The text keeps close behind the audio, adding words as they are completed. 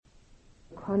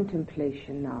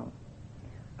contemplation now.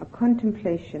 A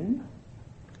contemplation,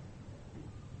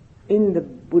 in the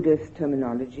Buddha's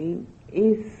terminology,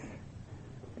 is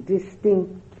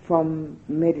distinct from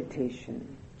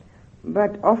meditation.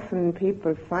 But often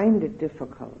people find it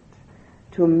difficult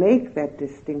to make that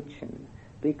distinction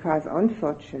because,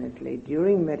 unfortunately,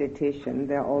 during meditation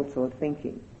they're also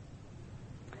thinking.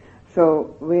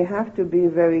 So we have to be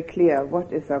very clear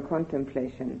what is a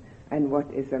contemplation and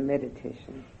what is a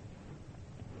meditation.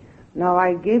 Now,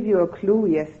 I gave you a clue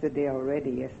yesterday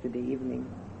evening,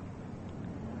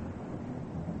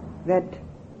 that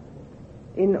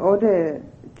in order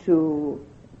to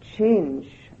change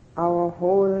our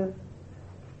whole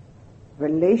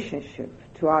relationship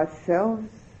to ourselves,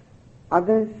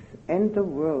 others, and the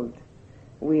world,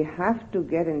 we have to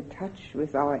get in touch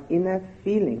with our inner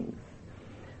feelings,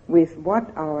 with what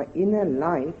our inner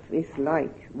life is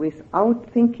like, without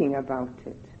thinking about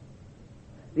it.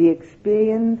 The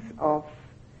experience of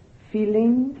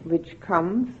feeling which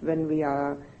comes when we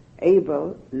are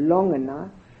able long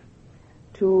enough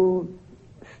to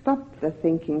stop the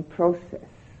thinking process.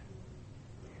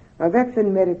 Now that's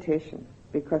in meditation,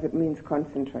 because it means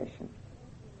concentration.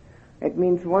 It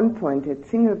means one-pointed,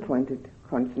 single-pointed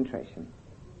concentration.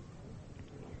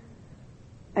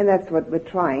 And that's what we're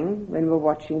trying when we're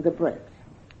watching the breath.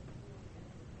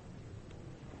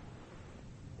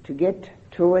 To get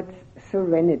towards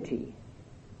serenity,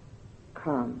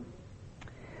 calm.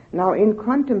 Now in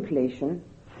contemplation,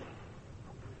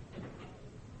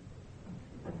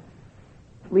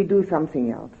 we do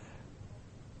something else.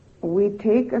 We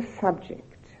take a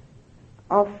subject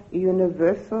of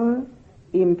universal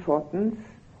importance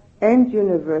and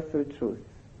universal truth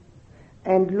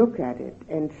and look at it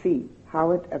and see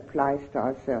how it applies to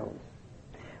ourselves.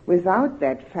 Without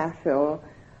that facile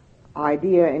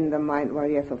idea in the mind, well,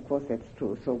 yes, of course that's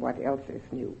true, so what else is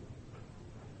new?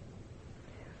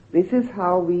 This is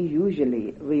how we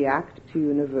usually react to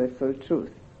universal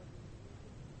truth.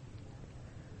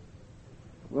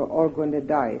 We're all going to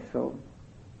die, so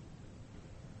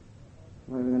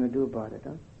what are we going to do about it,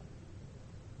 huh?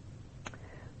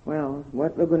 Well,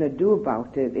 what we're going to do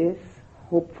about it is,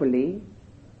 hopefully,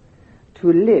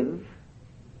 to live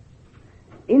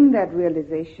in that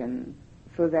realization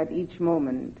so that each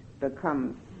moment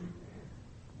becomes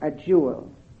a jewel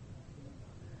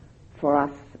for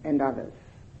us and others.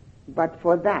 But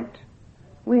for that,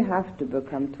 we have to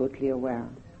become totally aware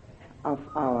of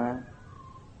our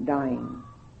dying.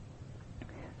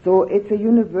 So it's a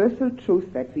universal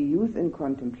truth that we use in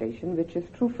contemplation, which is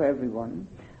true for everyone,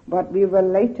 but we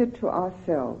relate it to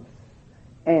ourselves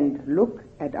and look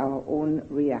at our own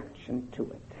reaction to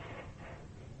it.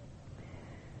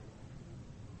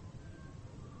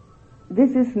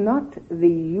 This is not the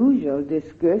usual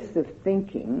discursive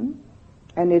thinking,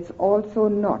 and it's also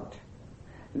not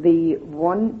the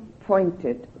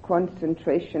one-pointed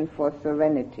concentration for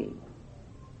serenity,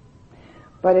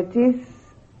 but it is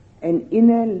an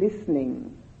inner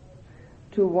listening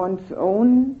to one's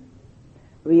own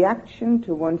reaction,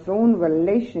 to one's own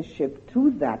relationship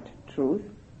to that truth,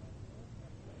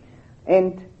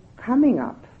 and coming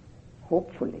up,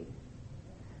 hopefully,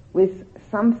 with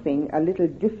something a little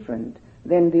different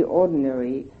than the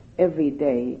ordinary,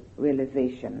 everyday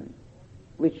realization,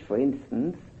 which, for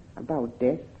instance, about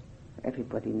death,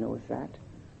 everybody knows that.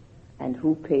 And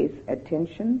who pays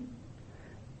attention?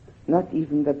 Not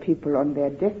even the people on their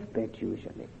deathbed,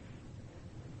 usually.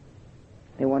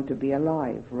 They want to be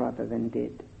alive rather than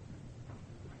dead.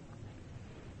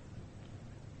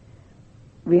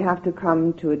 We have to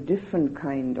come to a different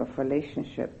kind of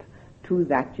relationship to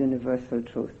that universal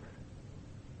truth.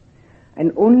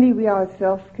 And only we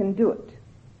ourselves can do it.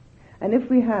 And if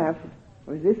we have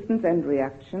resistance and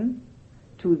reaction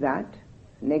to that,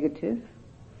 negative,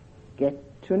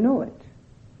 get to know it.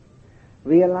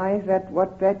 Realize that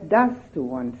what that does to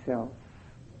oneself,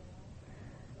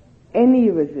 any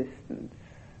resistance,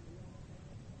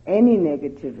 any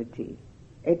negativity,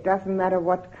 it doesn't matter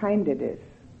what kind it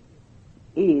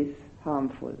is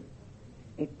harmful.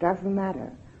 It doesn't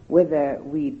matter whether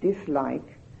we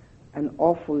dislike an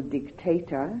awful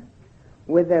dictator,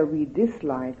 whether we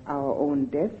dislike our own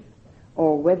death,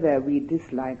 or whether we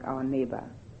dislike our neighbor.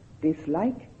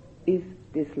 Dislike is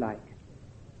dislike.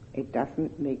 It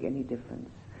doesn't make any difference.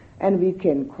 And we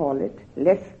can call it,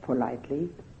 less politely,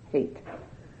 hate.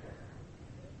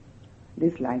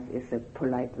 Dislike is a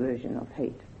polite version of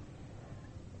hate.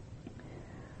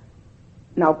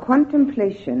 Now,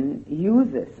 contemplation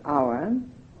uses our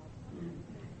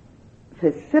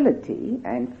facility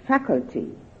and faculty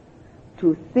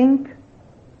to think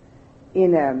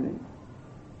in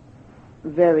a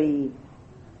very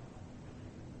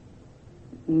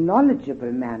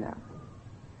knowledgeable manner,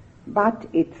 but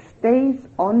it stays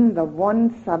on the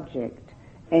one subject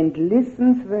and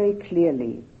listens very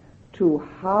clearly to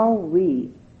how we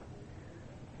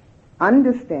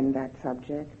understand that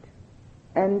subject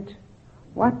and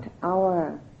what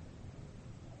our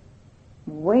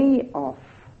way of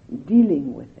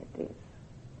dealing with it is.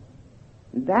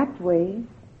 That way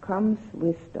comes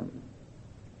wisdom.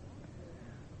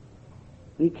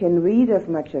 We can read as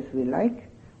much as we like,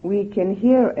 we can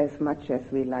hear as much as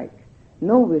we like.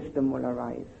 No wisdom will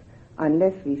arise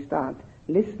unless we start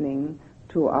listening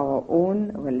to our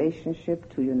own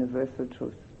relationship to universal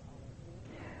truth.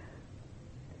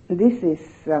 This is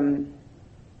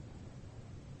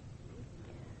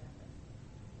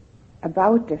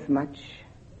about as much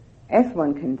as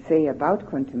one can say about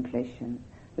contemplation.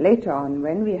 Later on,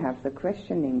 when we have the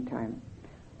questioning time,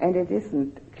 and it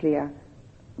isn't clear,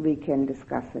 we can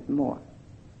discuss it more.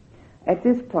 At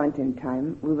this point in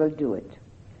time, we will do it.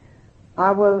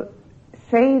 I will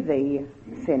say the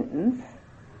sentence,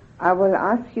 I will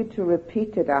ask you to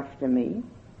repeat it after me,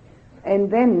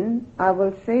 and then I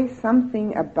will say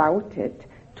something about it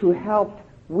to help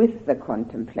with the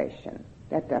contemplation.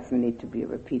 That doesn't need to be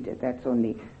repeated, that's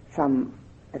only some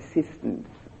assistance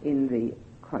in the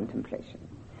contemplation.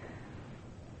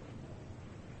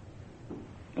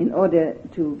 In order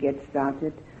to get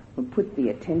started, we'll put the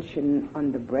attention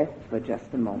on the breath for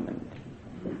just a moment.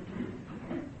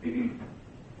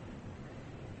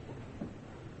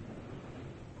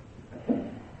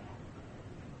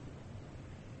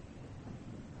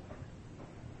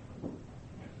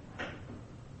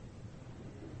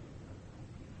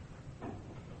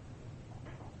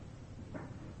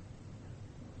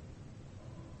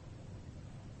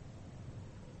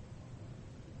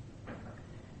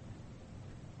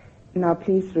 Now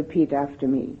please repeat after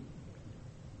me.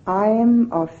 I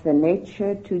am of the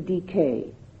nature to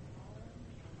decay.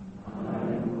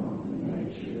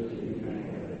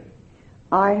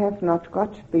 I have not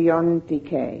got beyond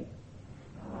decay.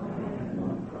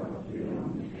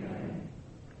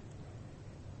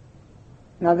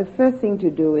 Now the first thing to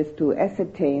do is to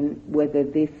ascertain whether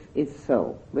this is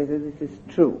so, whether this is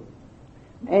true.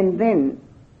 And then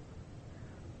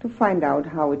to find out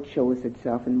how it shows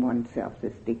itself in oneself,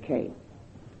 this decay.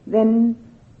 Then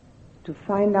to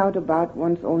find out about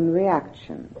one's own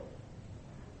reaction.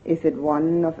 Is it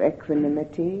one of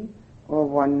equanimity or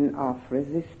one of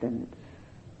resistance?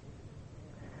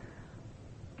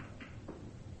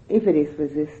 If it is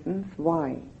resistance,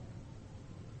 why?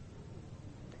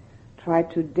 Try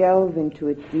to delve into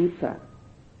it deeper.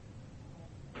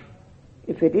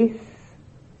 If it is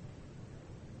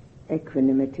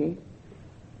equanimity,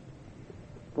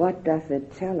 what does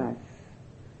it tell us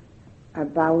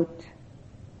about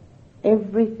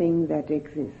everything that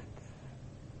exists,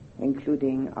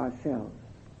 including ourselves?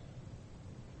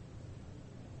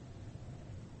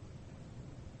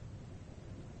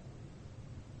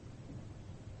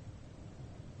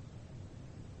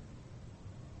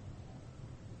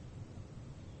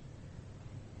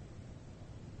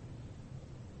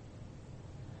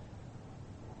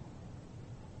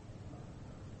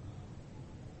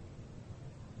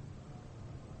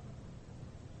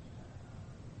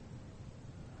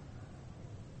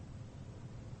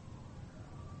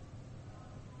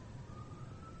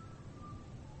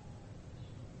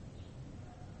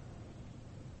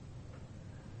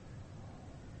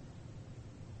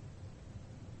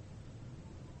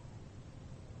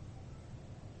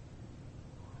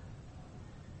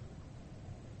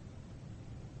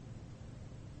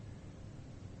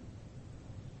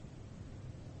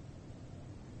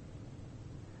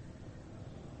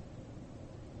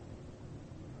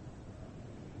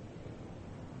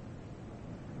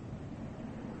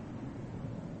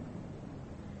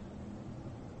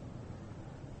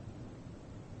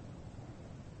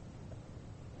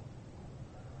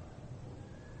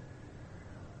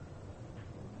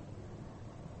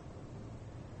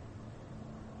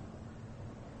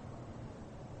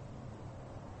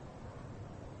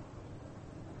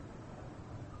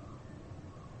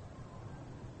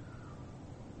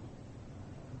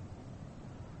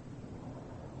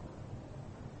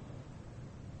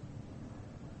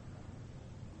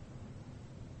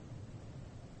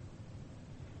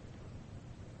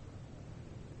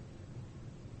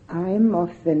 I am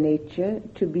of the nature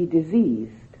to be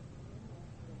diseased.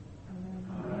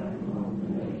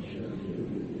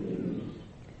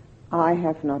 I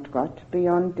have not got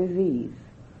beyond disease.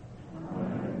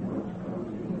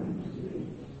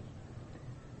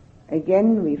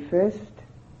 Again, we first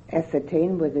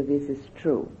ascertain whether this is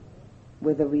true,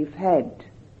 whether we've had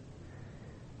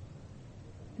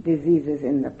diseases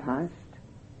in the past,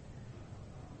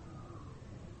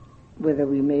 whether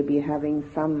we may be having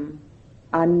some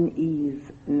unease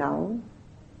now,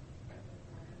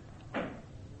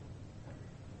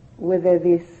 whether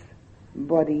this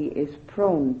body is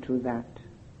prone to that.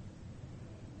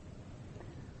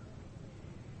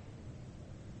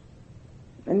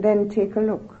 And then take a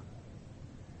look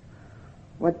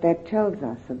what that tells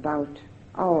us about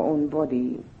our own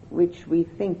body, which we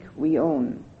think we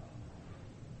own.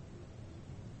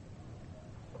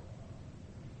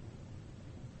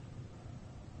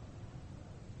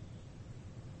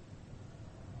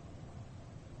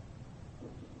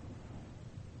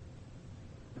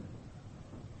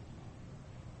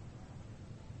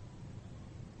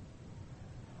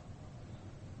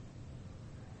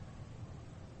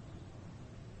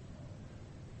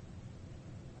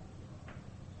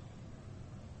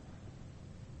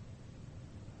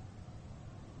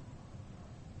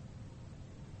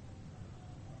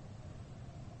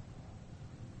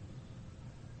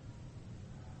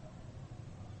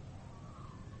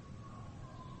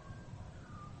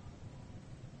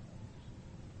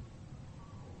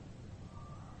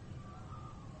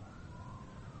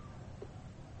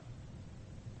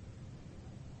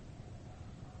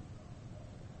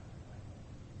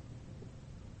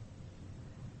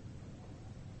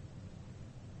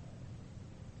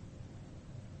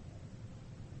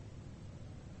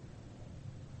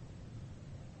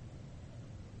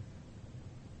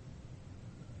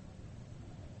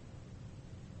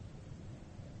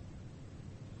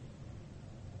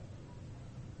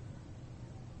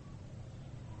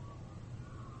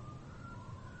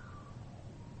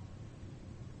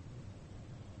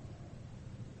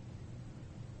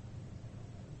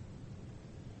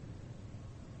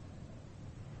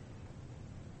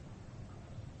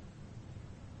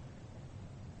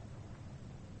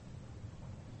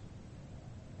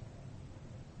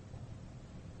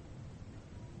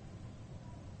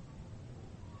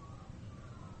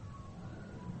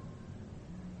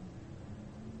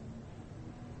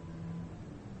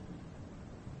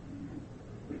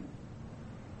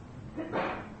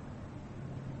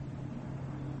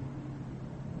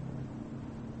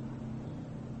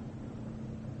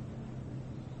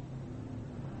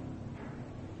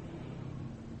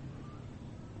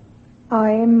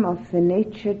 I am of the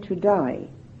nature to die.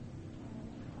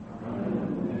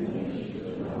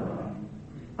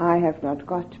 I have not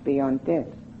got beyond death.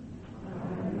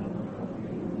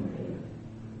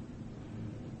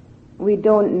 We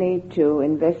don't need to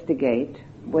investigate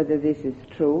whether this is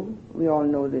true. We all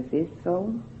know this is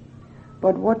so.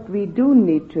 But what we do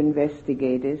need to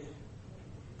investigate is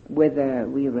whether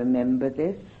we remember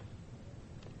this,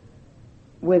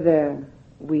 whether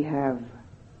we have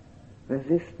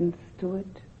resistance to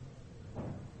it,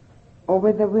 or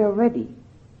whether we are ready.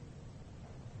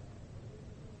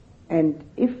 And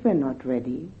if we're not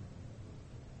ready,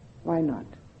 why not?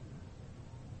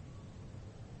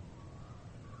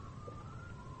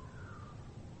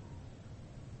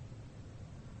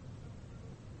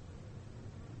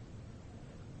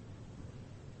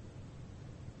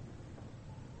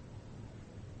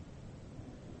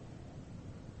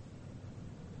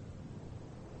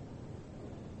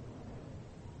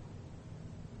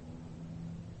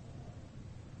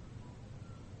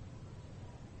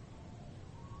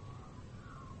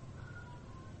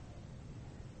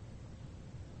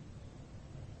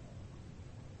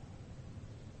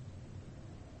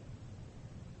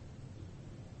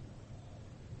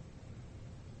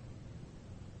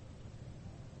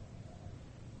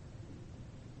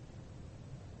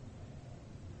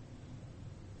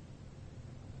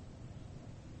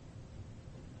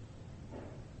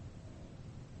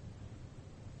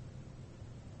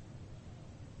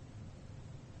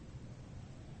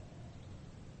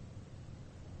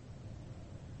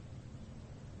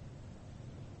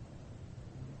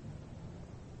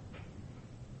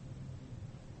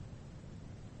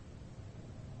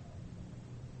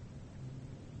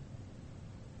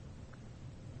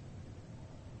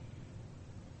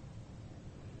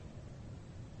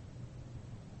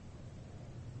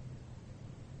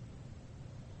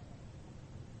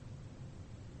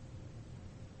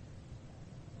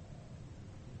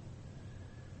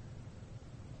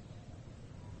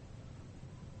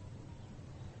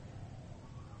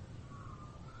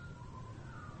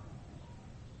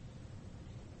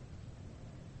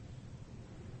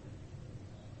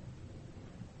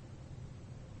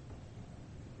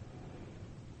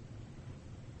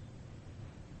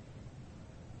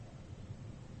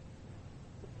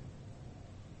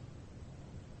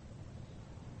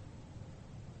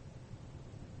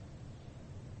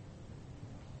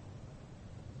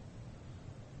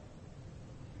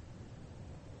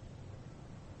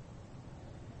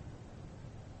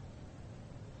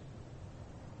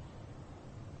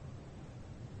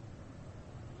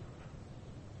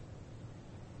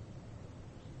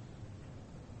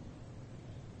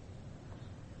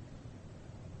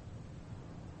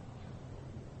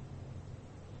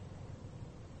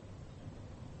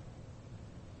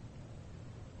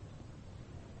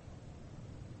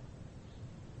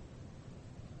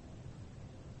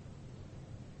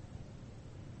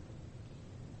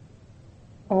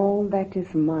 All that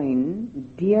is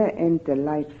mine, dear and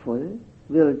delightful,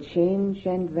 will change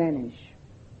and vanish.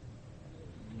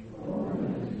 All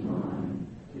that is mine,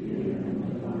 dear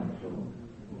and delightful,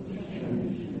 will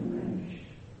change and vanish.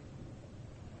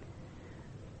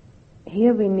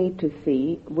 Here we need to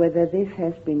see whether this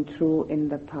has been true in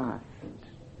the past.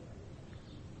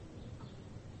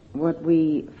 What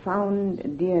we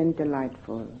found dear and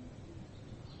delightful,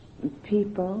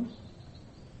 people,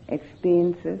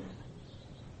 experiences,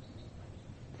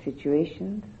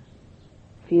 situations,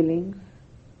 feelings,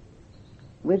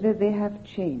 whether they have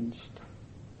changed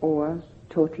or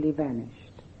totally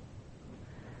vanished.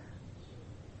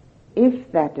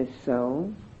 If that is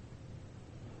so,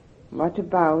 what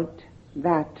about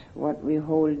that what we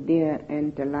hold dear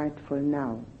and delightful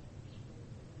now?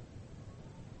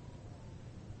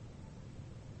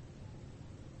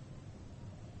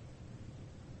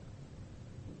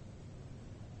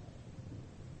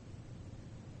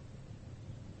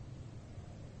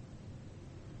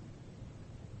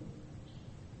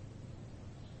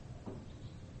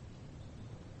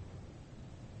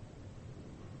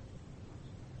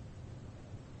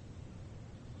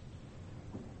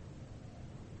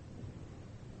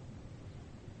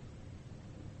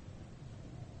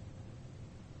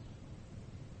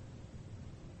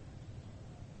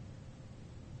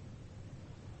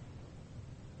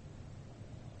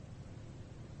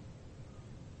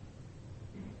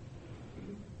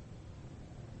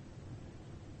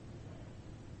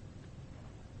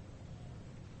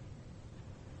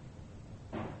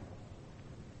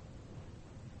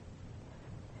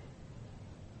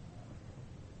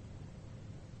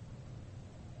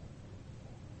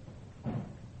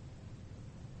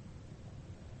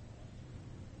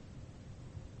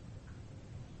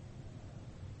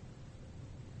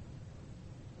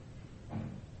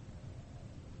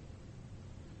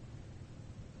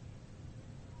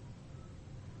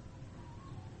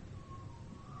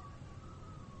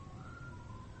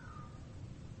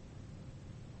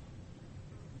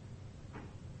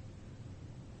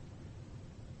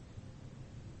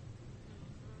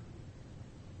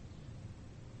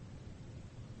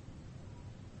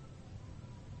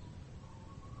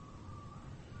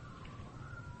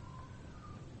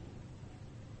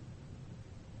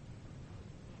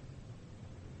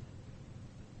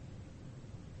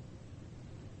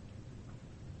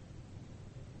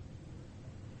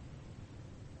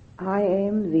 I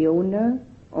am the owner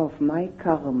of my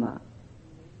karma.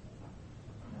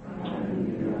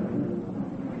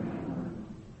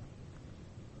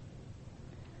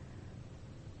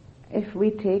 If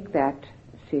we take that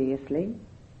seriously,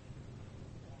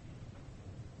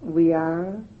 we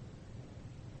are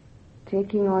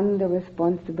taking on the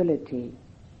responsibility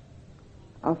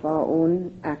of our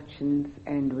own actions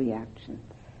and reactions,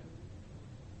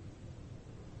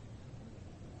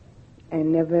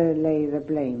 and never lay the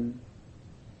blame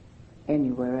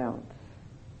anywhere else.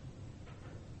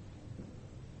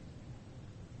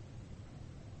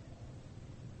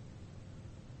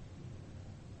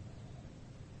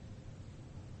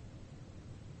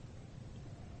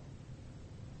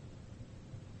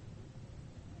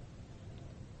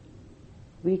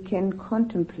 We can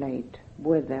contemplate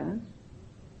whether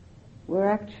we're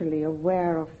actually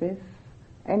aware of this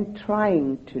and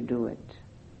trying to do it,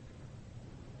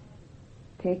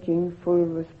 taking full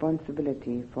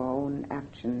responsibility for our own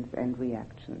actions and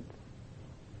reactions.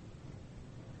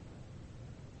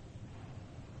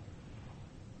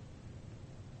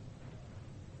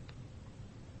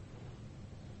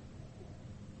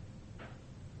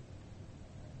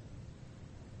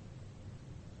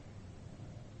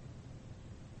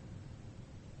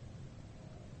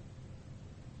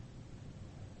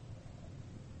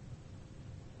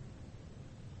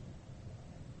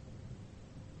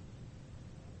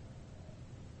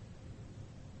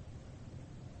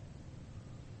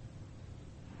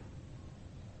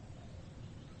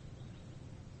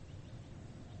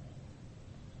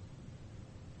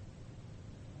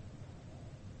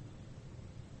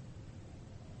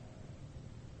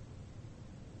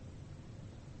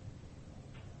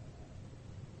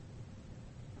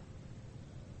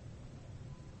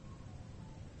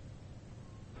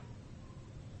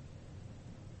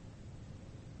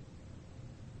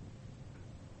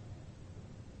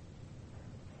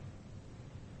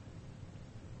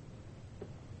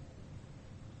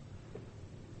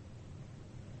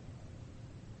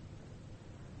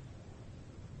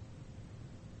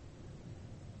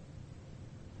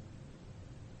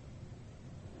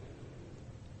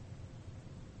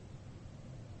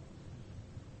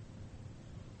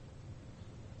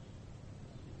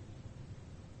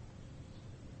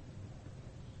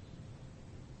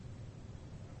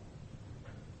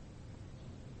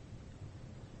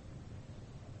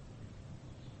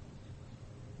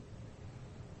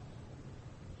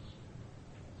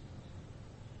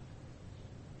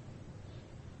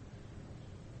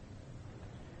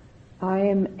 I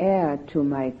am heir to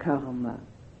my karma.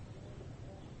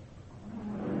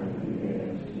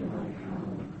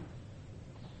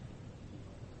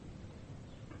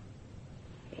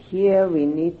 Here we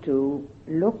need to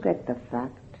look at the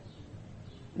fact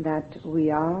that we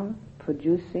are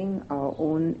producing our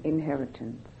own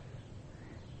inheritance.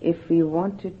 If we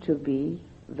want it to be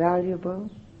valuable,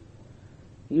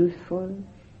 useful,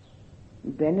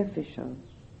 beneficial,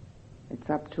 it's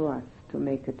up to us to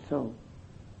make it so.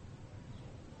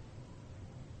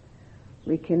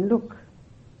 We can look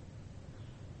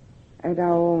at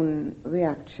our own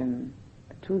reaction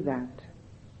to that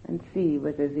and see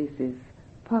whether this is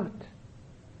part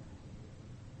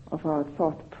of our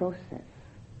thought process.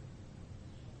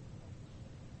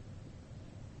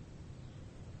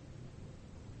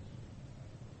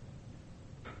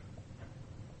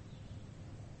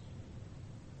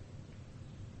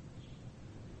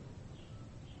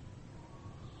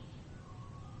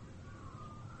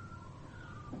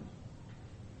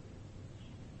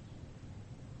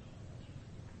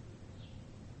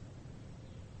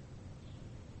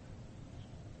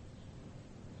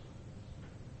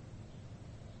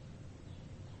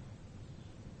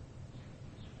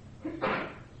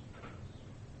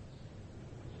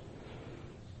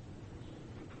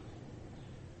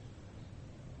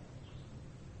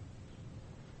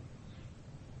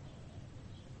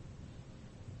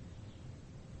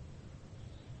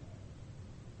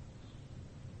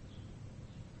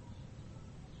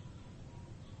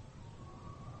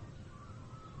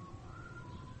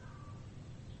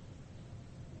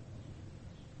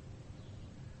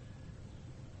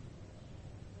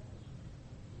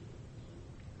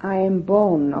 I am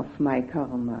born of my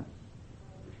karma.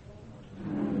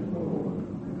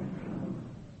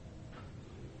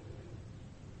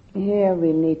 Here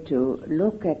we need to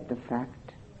look at the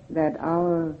fact that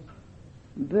our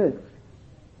birth,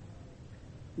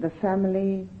 the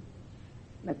family,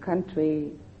 the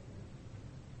country,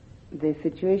 the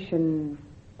situation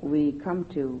we come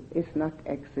to is not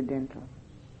accidental.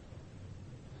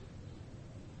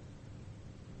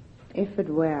 If it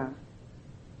were,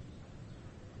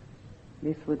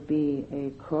 this would be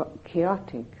a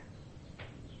chaotic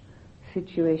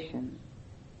situation.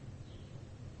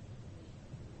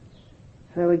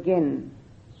 So again,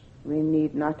 we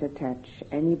need not attach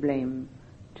any blame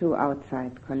to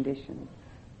outside conditions.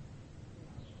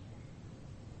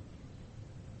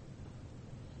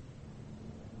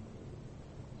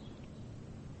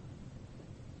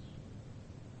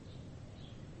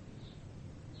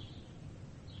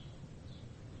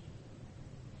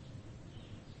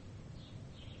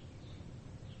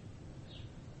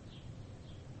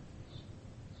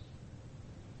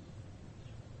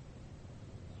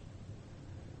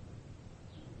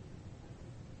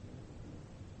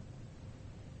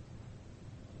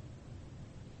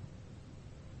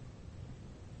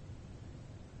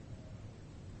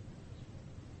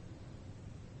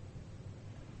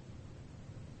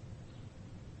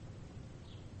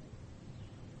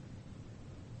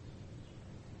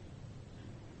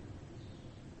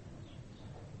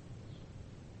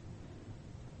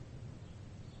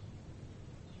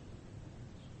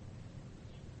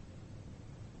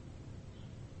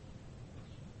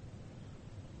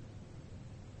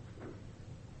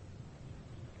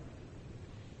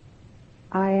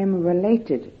 I am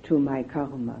related to my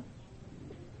karma.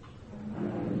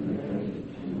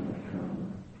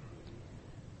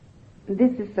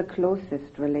 This is the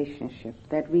closest relationship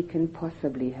that we can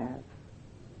possibly have.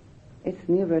 It's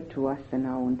nearer to us than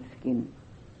our own skin.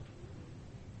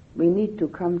 We need to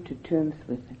come to terms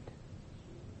with it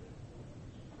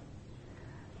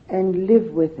and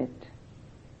live with it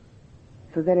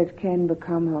so that it can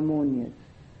become harmonious.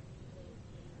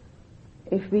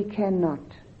 If we cannot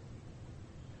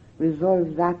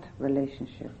resolve that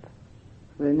relationship,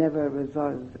 we'll never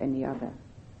resolve any other.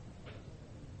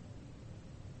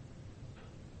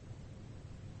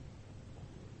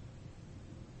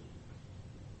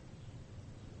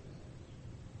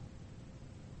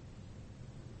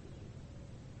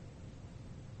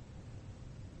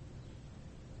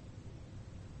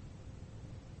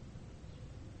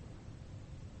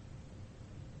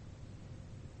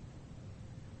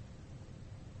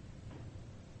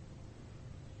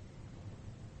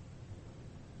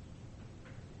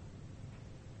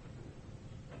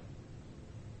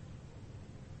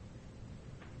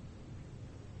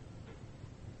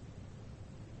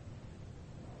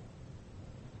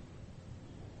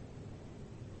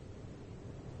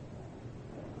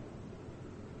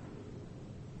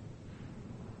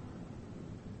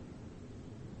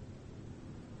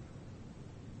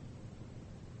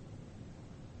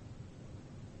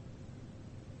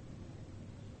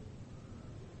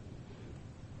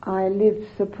 I live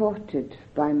supported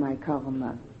by my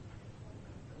karma.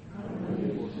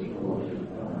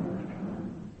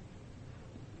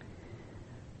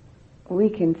 We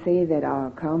can say that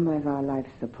our karma is our life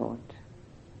support.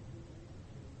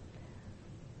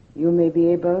 You may be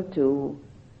able to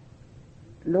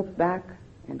look back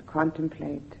and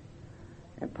contemplate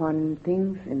upon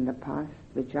things in the past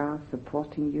which are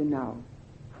supporting you now,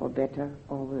 for better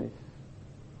or worse.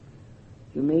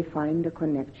 You may find a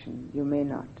connection, you may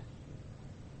not.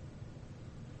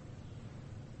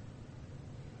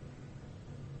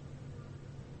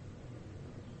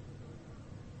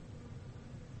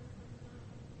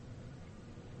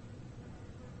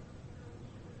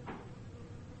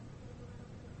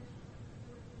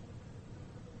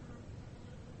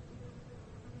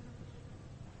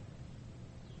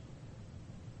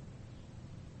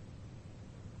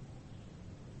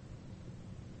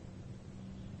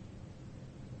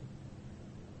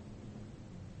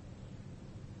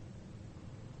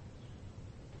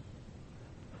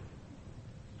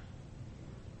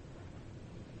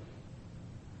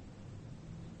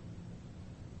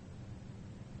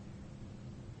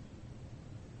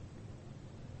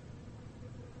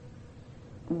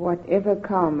 Whatever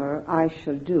karma I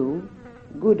shall do,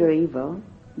 good or evil,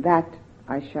 that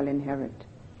I shall inherit.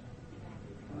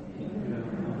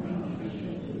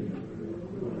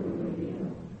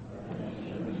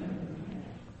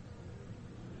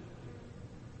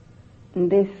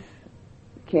 This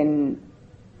can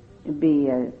be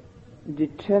a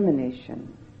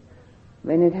determination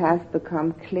when it has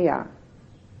become clear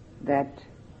that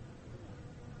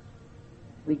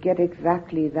we get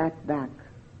exactly that back,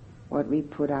 what we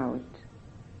put out.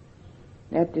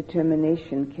 That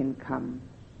determination can come,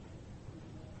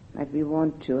 that we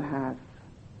want to have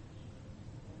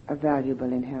a valuable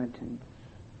inheritance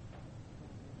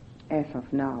as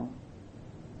of now.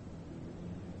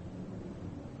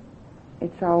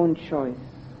 It's our own choice,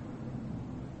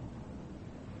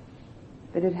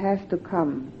 but it has to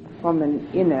come from an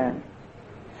inner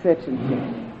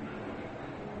certainty.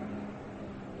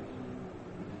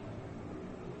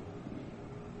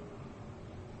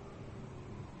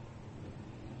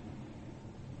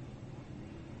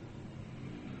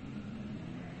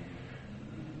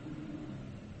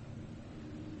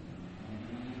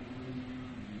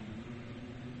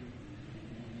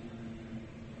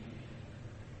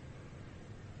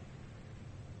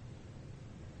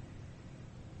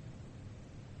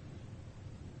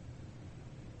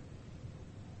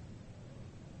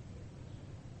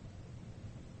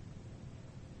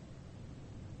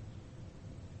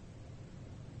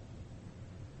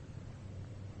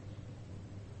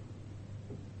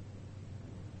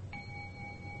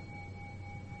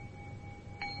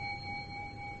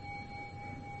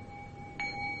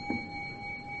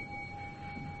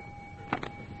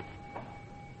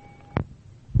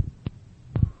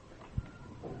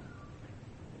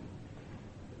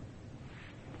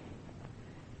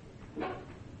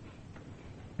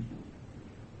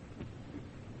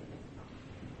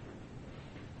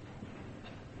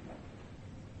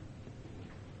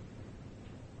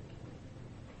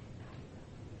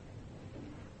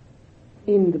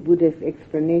 In the Buddha's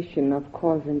explanation of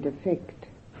cause and effect,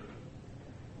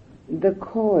 the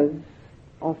cause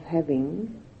of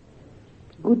having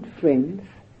good friends,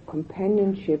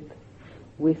 companionship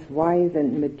with wise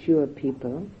and mature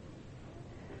people,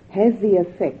 has the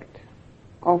effect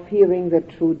of hearing the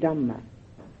true Dhamma,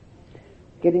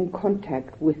 getting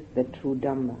contact with the true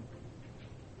Dhamma.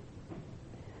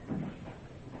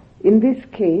 In this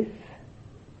case,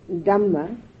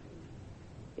 Dhamma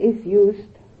is used,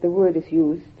 the word is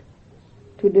used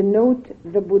to denote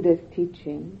the Buddha's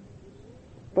teaching,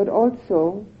 but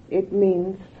also it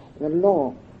means the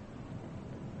law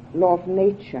of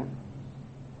nature.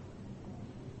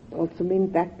 It also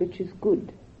means that which is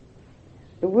good.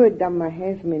 The word Dhamma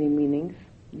has many meanings.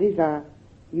 These are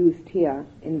used here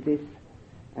in this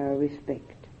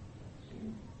respect.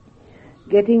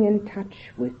 Getting in touch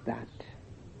with that,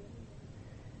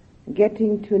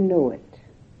 getting to know it.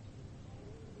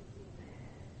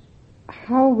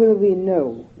 How will we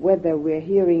know whether we're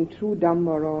hearing true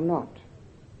Dhamma or not?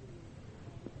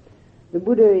 The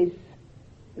Buddha is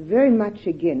very much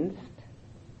against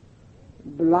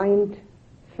blind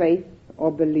faith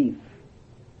or belief.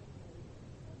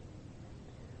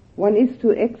 One is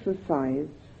to exercise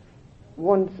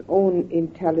one's own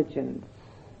intelligence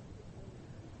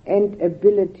and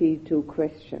ability to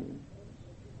question.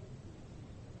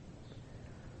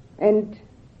 And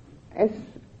as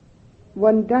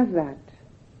one does that,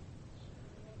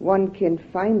 one can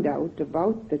find out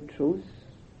about the truth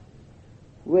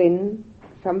when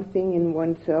something in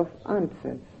oneself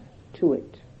answers. to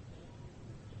it.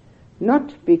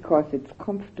 Not because it's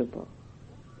comfortable,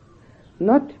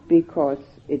 not because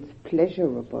it's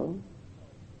pleasurable,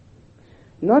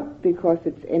 not because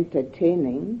it's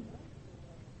entertaining,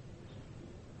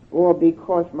 or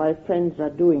because my friends are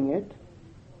doing it,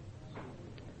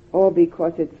 or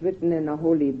because it's written in a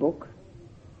holy book,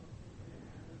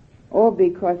 or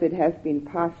because it has been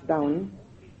passed down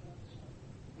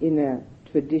in a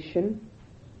tradition,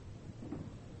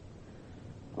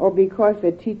 or because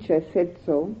the teacher said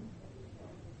so,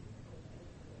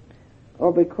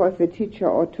 or because the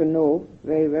teacher ought to know,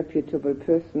 very reputable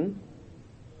person.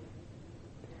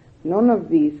 None of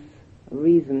these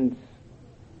reasons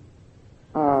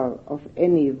are of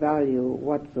any value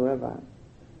whatsoever.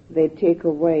 They take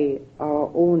away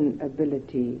our own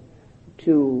ability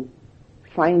to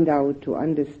find out, to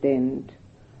understand,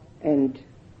 and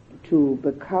to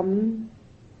become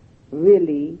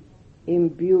really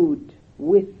imbued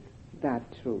with that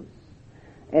truth.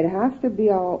 It has to be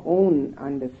our own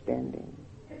understanding.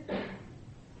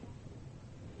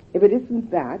 If it isn't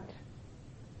that,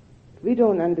 if we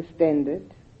don't understand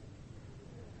it,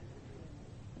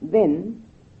 then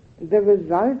the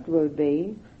result will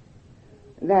be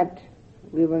that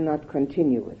we will not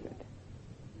continue with it.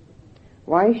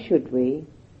 Why should we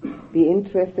be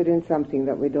interested in something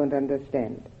that we don't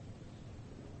understand?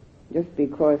 Just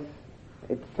because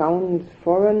it sounds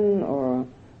foreign or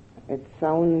it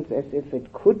sounds as if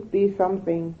it could be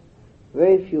something.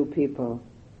 Very few people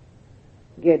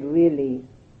get really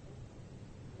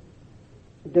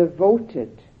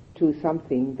devoted to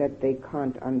something that they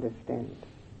can't understand.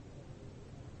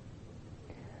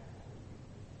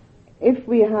 If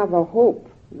we have a hope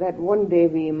that one day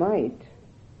we might,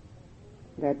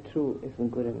 that too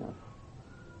isn't good enough.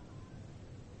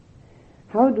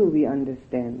 How do we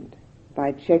understand?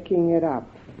 By checking it up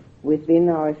within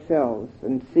ourselves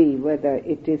and see whether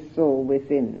it is so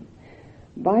within.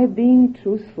 By being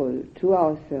truthful to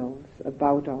ourselves,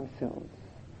 about ourselves.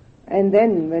 And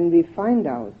then when we find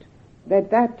out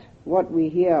that what we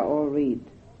hear or read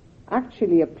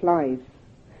actually applies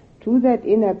to that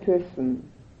inner person,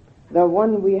 the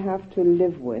one we have to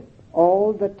live with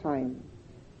all the time,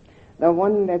 the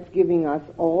one that's giving us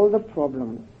all the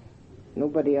problems,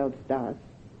 nobody else does.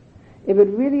 If it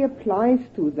really applies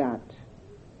to that,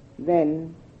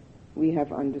 then we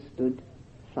have understood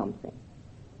something.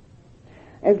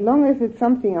 As long as it's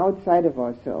something outside of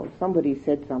ourselves, somebody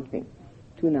said something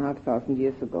 2,500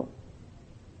 years ago.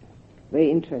 Very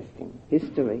interesting.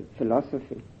 History,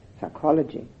 philosophy,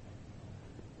 psychology.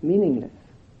 Meaningless.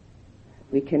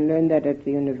 We can learn that at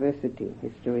the university,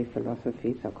 history,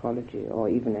 philosophy, psychology, or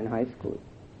even in high school.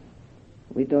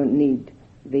 We don't need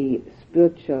the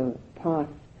spiritual path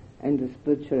and the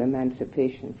spiritual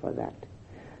emancipation for that.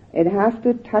 It has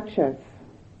to touch us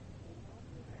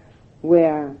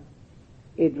where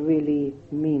it really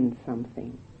means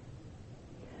something.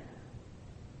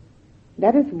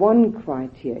 That is one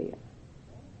criteria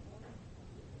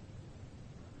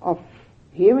of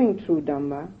hearing true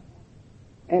Dhamma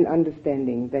and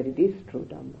understanding that it is true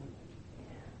Dhamma.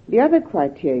 The other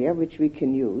criteria which we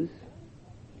can use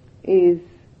is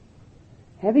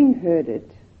having heard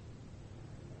it,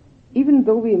 even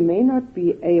though we may not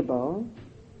be able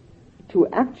to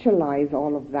actualize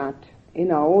all of that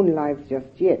in our own lives just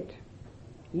yet,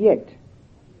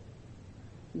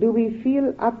 do we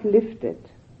feel uplifted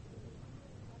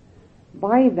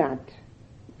by that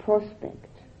prospect,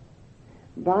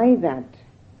 by that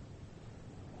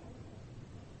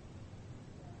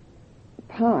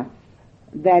path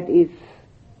that is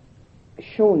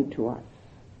shown to us?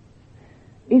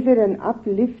 Is it an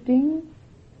uplifting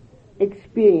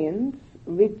experience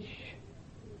which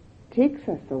takes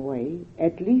us away,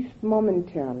 at least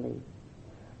momentarily,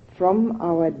 from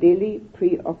our daily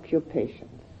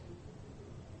preoccupations?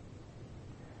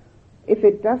 If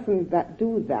it doesn't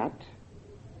do that,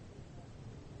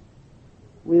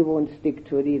 we won't stick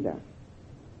to it either.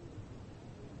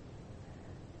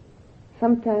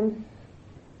 Sometimes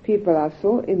people are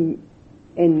so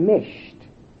enmeshed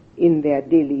in their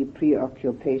daily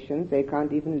preoccupations, they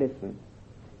can't even listen.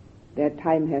 Their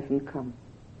time hasn't come.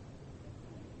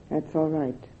 That's all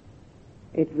right.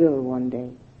 It will one day.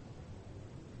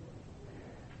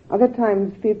 Other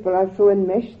times people are so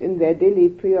enmeshed in their daily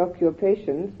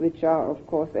preoccupations, which are, of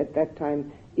course, at that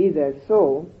time either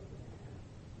so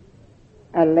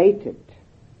elated,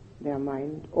 their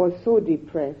mind, or so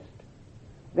depressed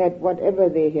that whatever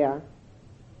they hear,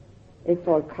 it's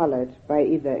all colored by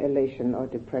either elation or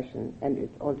depression, and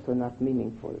it's also not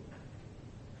meaningful.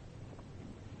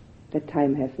 The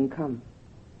time hasn't come.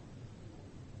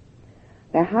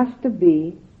 There has to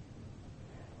be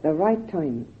the right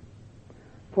time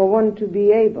for one to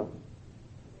be able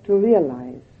to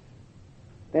realize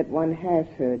that one has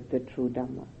heard the true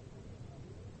Dhamma,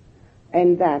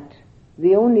 and that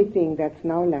the only thing that's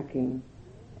now lacking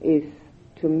is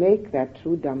to make that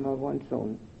true Dhamma one's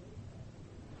own.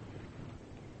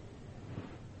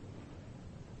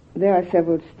 There are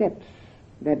several steps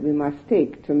that we must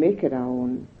take to make it our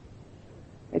own.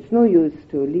 It's no use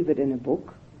to leave it in a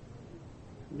book.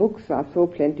 Books are so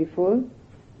plentiful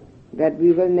that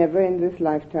we will never in this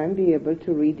lifetime be able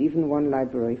to read even one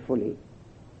library fully.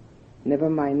 Never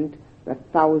mind the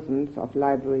thousands of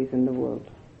libraries in the world.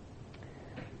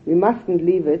 We mustn't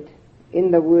leave it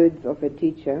in the words of a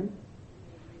teacher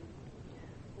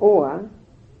or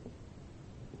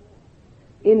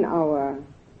in our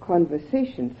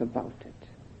conversations about it.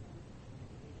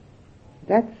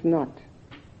 That's not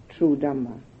true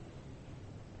Dhamma.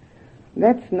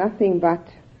 That's nothing but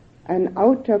an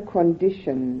outer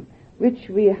condition which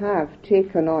we have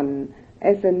taken on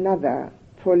as another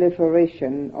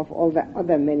proliferation of all the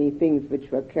other many things which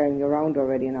we're carrying around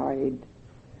already in our head.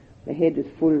 The head is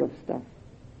full of stuff.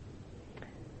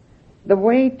 The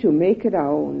way to make it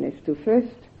our own is to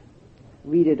first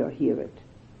read it or hear it,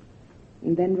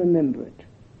 and then remember it.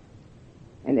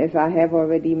 And as I have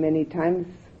already many times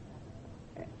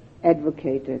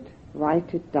advocated,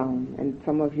 write it down, and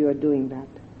some of you are doing that.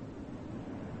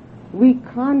 We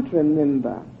can't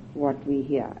remember what we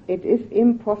hear. It is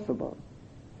impossible.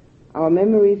 Our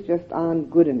memories just aren't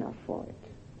good enough for it.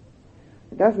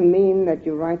 It doesn't mean that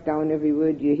you write down every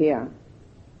word you hear.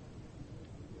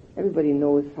 Everybody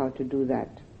knows how to do that.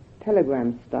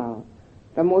 Telegram style.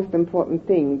 The most important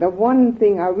thing. The one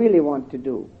thing I really want to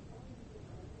do.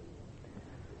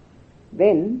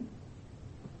 Then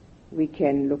we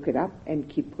can look it up and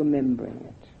keep remembering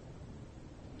it.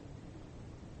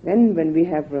 Then when we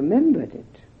have remembered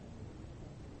it,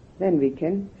 then we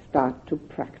can start to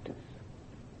practice.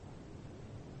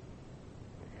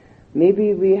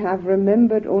 Maybe we have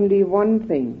remembered only one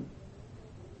thing,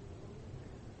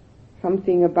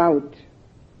 something about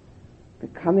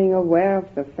becoming aware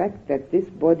of the fact that this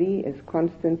body is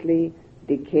constantly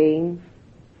decaying,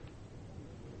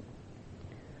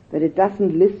 that it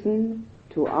doesn't listen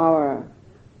to our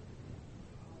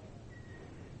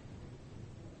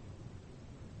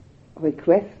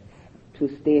requests to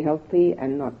stay healthy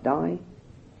and not die.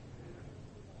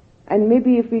 And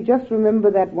maybe if we just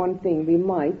remember that one thing, we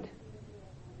might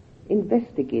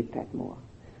investigate that more.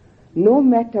 No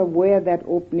matter where that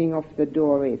opening of the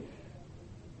door is,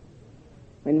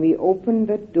 when we open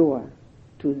the door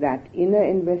to that inner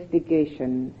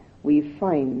investigation, we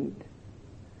find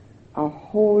a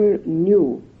whole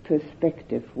new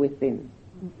perspective within.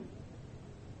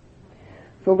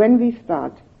 So when we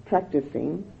start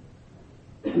practicing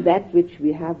that which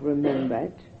we have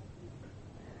remembered,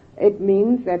 it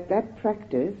means that that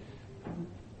practice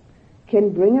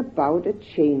can bring about a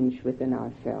change within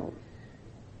ourselves.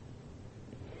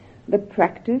 The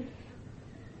practice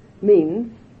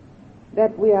means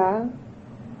that we are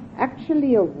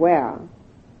actually aware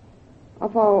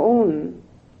of our own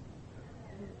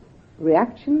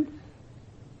reactions,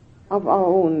 of our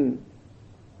own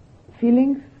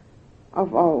feelings,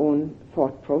 of our own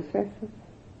thought processes.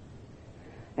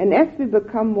 And as we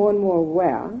become more and more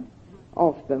aware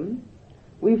of them,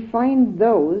 we find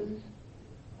those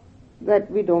that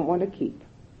we don't want to keep.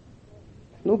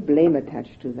 There's no blame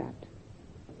attached to that.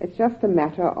 It's just a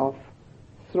matter of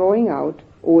throwing out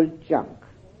old junk,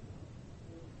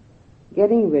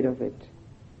 getting rid of it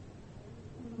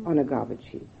on a garbage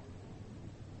heap.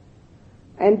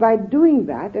 And by doing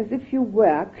that, as if you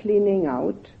were cleaning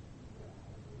out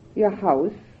your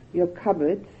house, your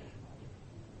cupboards,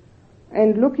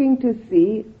 and looking to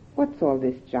see what's all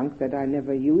this junk that I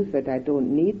never use, that I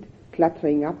don't need,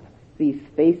 cluttering up these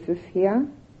spaces here,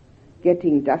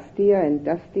 getting dustier and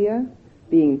dustier,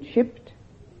 being chipped,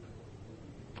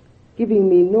 giving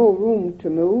me no room to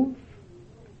move,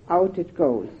 out it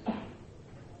goes.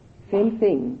 Same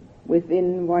thing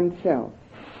within oneself.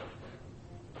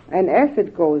 And as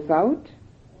it goes out,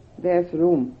 there's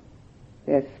room,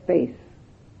 there's space,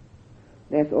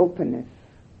 there's openness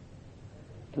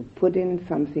to put in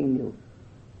something new.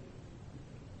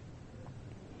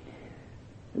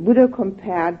 The Buddha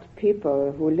compared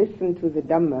people who listen to the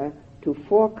Dhamma to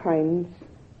 4 kinds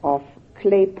of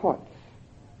clay pots.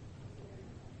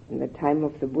 In the time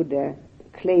of the Buddha,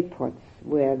 clay pots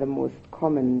were the most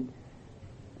common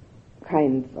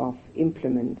kinds of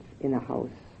implements in a house.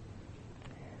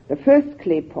 The first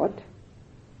clay pot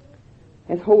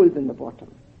has holes in the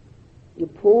bottom. You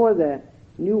pour the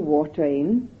new water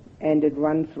in and it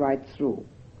runs right through.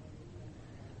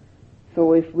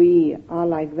 So if we are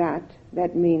like that,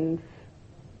 that means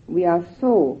we are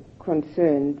so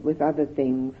concerned with other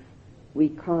things, we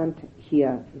can't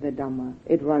hear the Dhamma.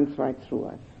 It runs right through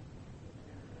us.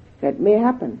 That may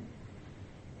happen.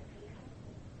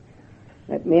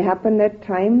 That may happen at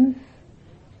times,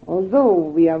 although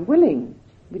we are willing,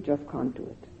 we just can't do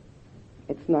it.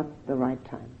 It's not the right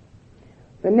time.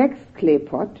 The next clay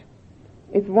pot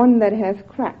is one that has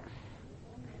cracks.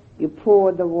 You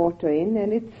pour the water in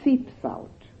and it seeps out.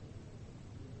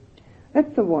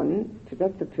 That's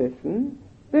the person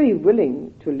very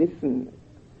willing to listen,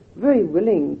 very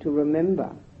willing to remember,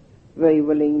 very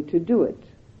willing to do it,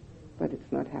 but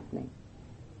it's not happening.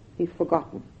 He's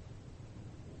forgotten.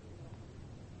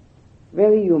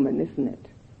 Very human, isn't it?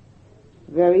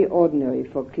 Very ordinary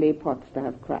for clay pots to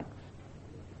have cracks.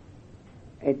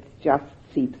 It just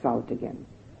seeps out again.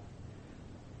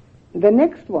 The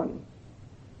next one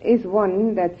is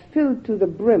one that's filled to the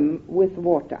brim with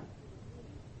water.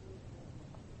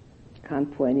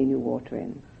 Can't pour any new water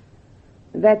in.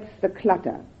 That's the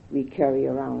clutter we carry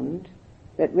around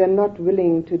that we're not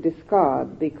willing to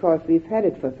discard because we've had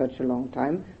it for such a long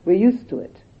time. We're used to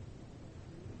it.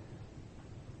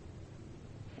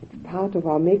 It's part of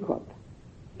our makeup.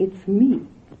 It's me.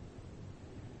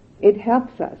 It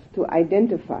helps us to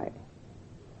identify.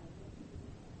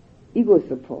 Ego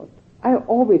support. I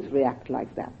always react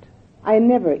like that. I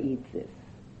never eat this.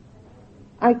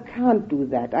 I can't do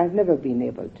that. I've never been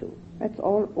able to. That's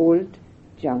all old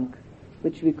junk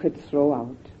which we could throw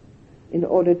out in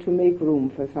order to make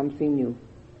room for something new.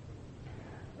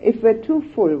 If we're too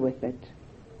full with it,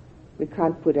 we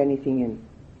can't put anything in.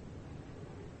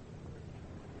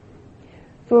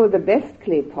 So the best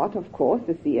clay pot, of course,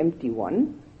 is the empty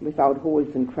one, without holes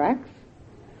and cracks,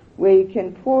 where you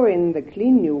can pour in the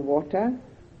clean new water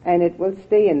and it will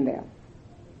stay in there.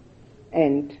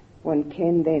 And one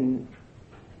can then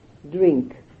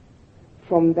drink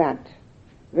from that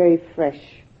very fresh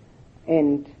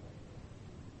and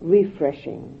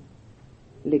refreshing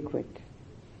liquid,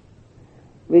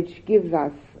 which gives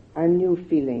us a new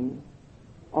feeling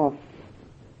of,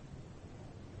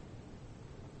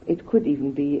 it could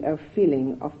even be a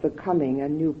feeling of becoming a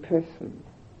new person,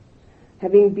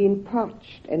 having been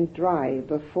parched and dry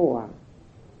before.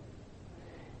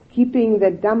 Keeping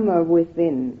the Dhamma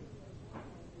within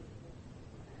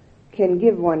can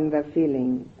give one the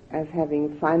feeling as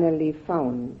having finally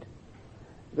found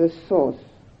the source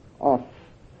of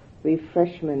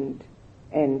refreshment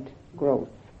and growth.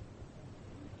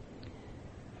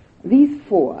 These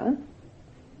four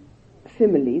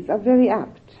similes are very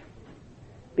apt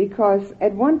because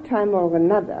at one time or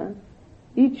another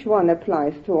each one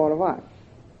applies to all of us.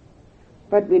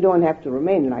 But we don't have to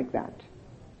remain like that.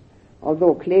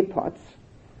 Although clay pots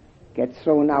get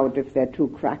thrown out if they're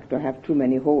too cracked or have too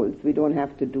many holes, we don't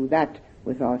have to do that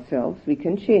with ourselves. We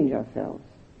can change ourselves.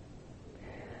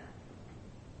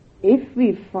 If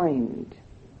we find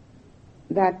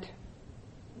that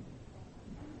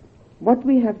what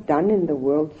we have done in the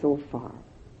world so far,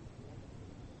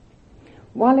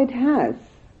 while it has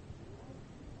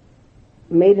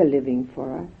made a living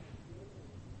for us,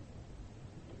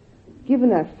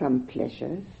 given us some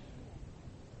pleasures,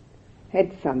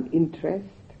 had some interest,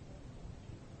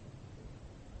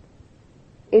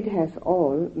 it has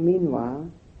all, meanwhile,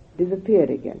 disappeared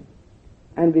again.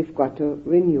 And we've got to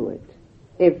renew it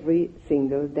every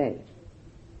single day.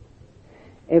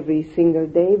 Every single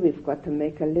day we've got to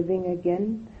make a living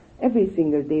again. Every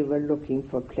single day we're looking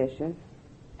for pleasures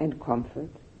and comfort.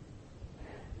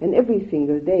 And every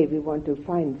single day we want to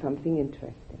find something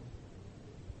interesting.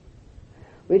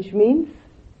 Which means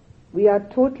we are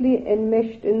totally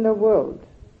enmeshed in the world,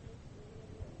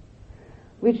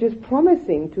 which is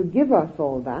promising to give us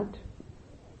all that.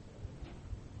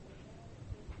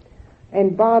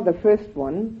 And bar the first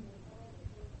one,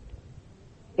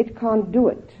 it can't do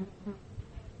it.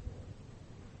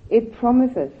 It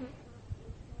promises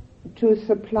to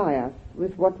supply us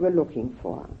with what we're looking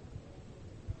for: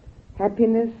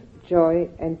 happiness, joy,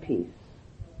 and peace.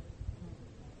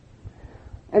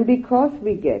 And because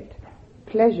we get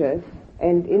pleasures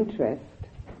and interest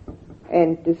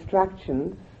and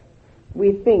distractions,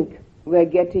 we think we're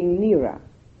getting nearer.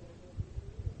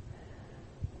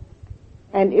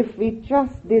 And if we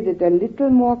just did it a little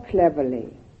more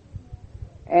cleverly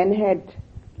and had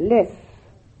less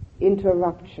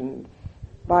interruptions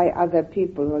by other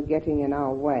people who are getting in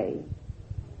our way,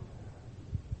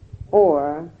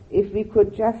 or if we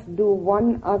could just do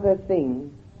one other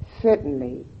thing,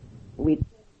 certainly we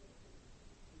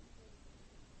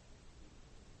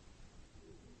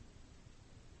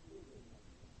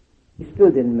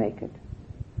still didn't make it.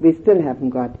 we still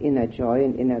haven't got inner joy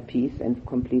and inner peace and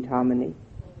complete harmony.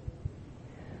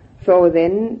 So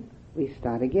then we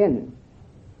start again.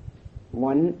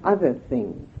 One other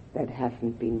thing that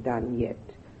hasn't been done yet.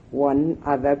 One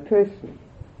other person.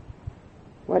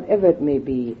 Whatever it may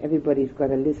be, everybody's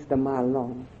got a list a mile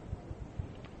long.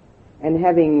 And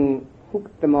having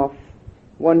hooked them off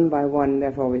one by one,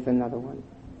 there's always another one.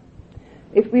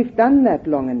 If we've done that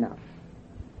long enough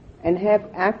and have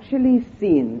actually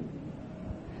seen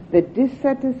the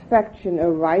dissatisfaction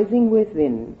arising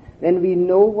within, then we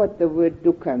know what the word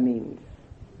dukkha means.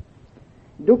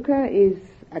 Dukkha is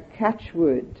a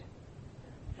catchword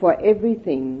for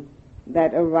everything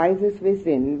that arises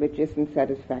within which isn't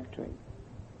satisfactory.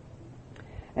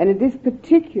 And it is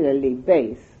particularly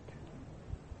based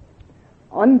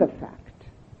on the fact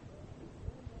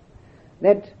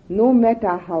that no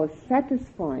matter how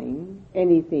satisfying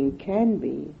anything can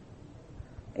be,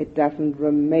 it doesn't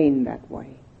remain that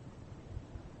way.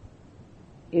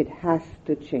 It has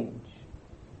to change.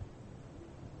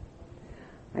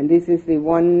 And this is the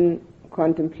one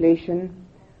contemplation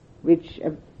which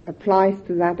applies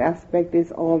to that aspect,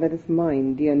 is all that is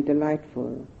mine, dear and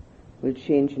delightful, will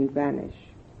change and vanish.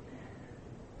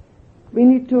 We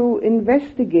need to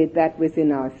investigate that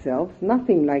within ourselves.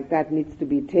 Nothing like that needs to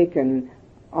be taken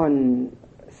on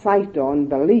sight or on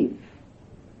belief.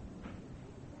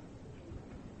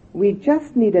 We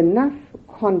just need enough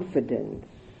confidence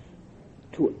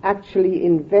to actually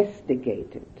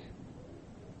investigate it.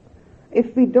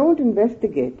 If we don't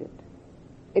investigate it,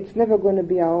 it's never going to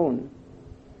be our own.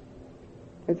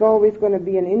 It's always going to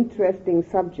be an interesting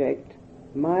subject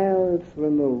miles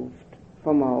removed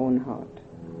from our own heart.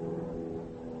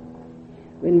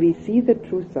 When we see the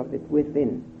truth of it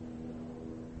within,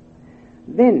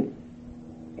 then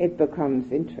it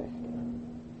becomes interesting.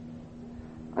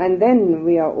 And then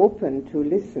we are open to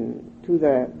listen to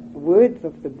the words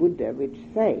of the Buddha which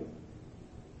say,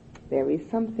 there is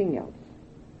something else.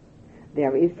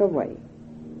 There is a way.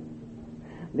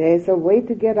 There is a way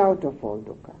to get out of all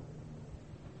dukkha.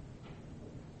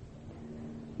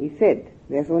 He said,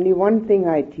 there's only one thing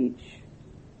I teach,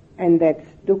 and that's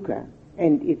dukkha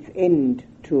and its end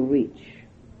to reach.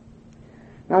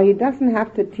 Now he doesn't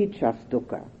have to teach us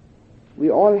dukkha. We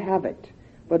all have it.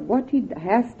 But what he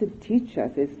has to teach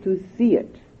us is to see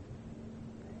it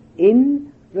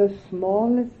in the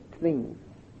smallest things.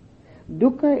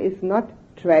 Dukkha is not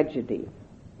tragedy.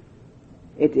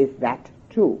 It is that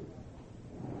too.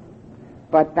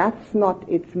 But that's not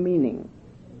its meaning.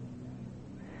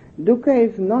 Dukkha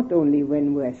is not only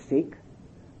when we're sick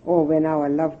or when our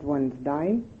loved ones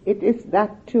die. It is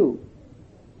that too.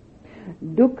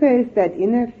 Dukkha is that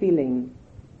inner feeling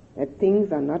that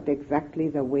things are not exactly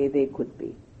the way they could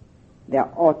be. There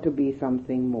ought to be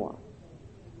something more.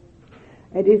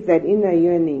 It is that inner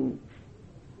yearning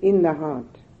in the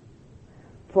heart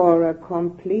for a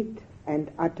complete and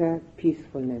utter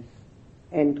peacefulness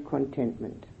and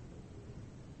contentment.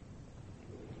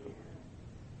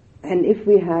 And if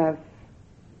we have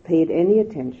paid any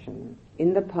attention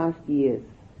in the past years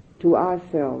to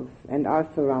ourselves and our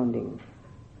surroundings,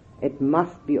 it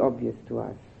must be obvious to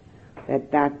us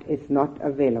that that is not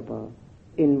available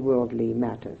in worldly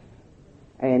matters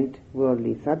and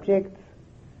worldly subjects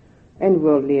and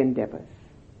worldly endeavors.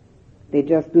 They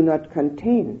just do not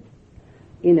contain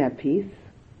inner peace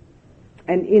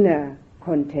and inner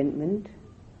contentment,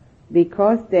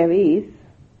 because there is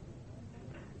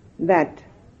that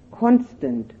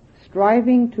constant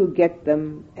striving to get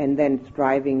them and then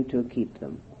striving to keep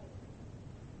them.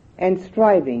 And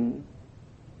striving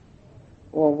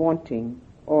or wanting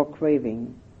or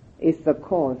craving is the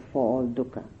cause for all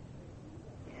dukkha.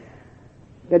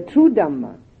 The true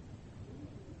Dhamma,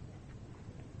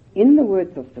 in the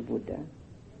words of the Buddha,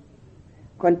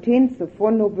 contains the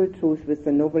Four Noble Truths with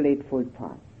the Noble Eightfold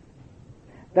Path.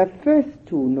 The first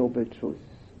two Noble Truths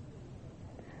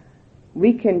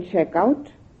we can check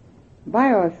out by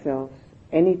ourselves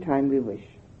any time we wish.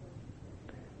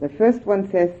 The first one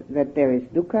says that there is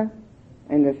dukkha,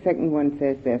 and the second one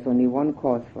says there's only one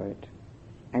cause for it,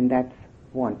 and that's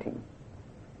wanting,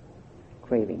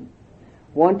 craving.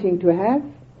 Wanting to have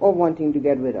or wanting to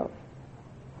get rid of.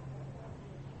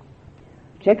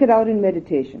 Check it out in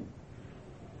meditation.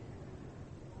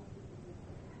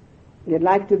 You'd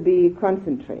like to be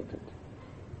concentrated,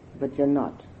 but you're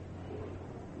not.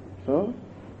 So,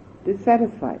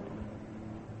 dissatisfied.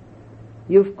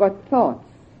 You've got thoughts,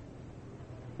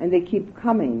 and they keep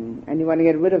coming, and you want to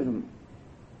get rid of them.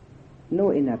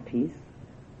 No inner peace.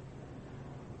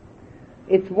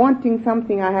 It's wanting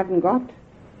something I haven't got,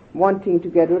 wanting to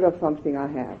get rid of something I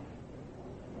have.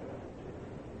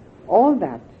 All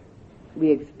that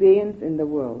we experience in the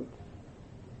world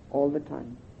all the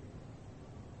time.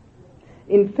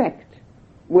 In fact,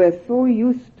 we're so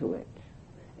used to it,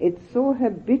 it's so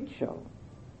habitual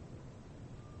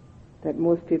that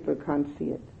most people can't see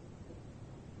it.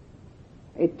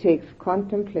 It takes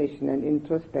contemplation and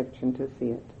introspection to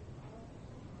see it.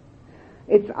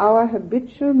 It's our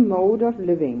habitual mode of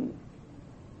living,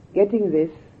 getting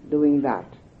this, doing that,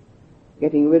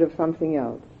 getting rid of something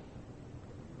else,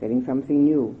 getting something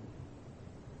new,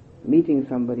 meeting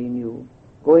somebody new,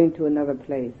 going to another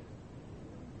place.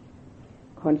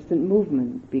 Constant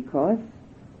movement because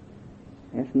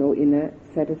there's no inner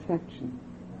satisfaction.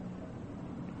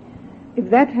 If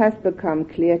that has become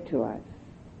clear to us,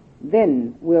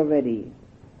 then we're ready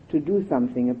to do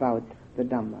something about the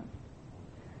Dhamma.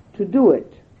 To do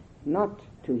it, not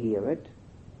to hear it,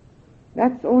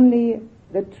 that's only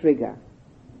the trigger.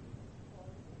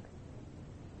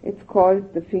 It's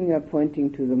called the finger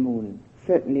pointing to the moon,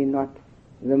 certainly not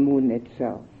the moon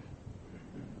itself.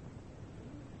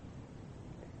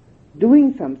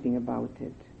 Doing something about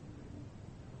it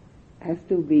has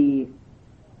to be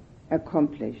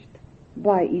accomplished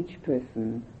by each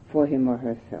person for him or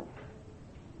herself.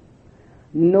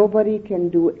 Nobody can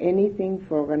do anything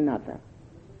for another.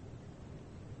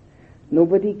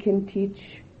 Nobody can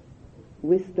teach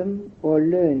wisdom or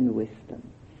learn wisdom.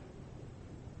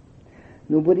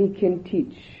 Nobody can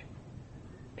teach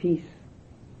peace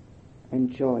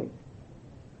and joy.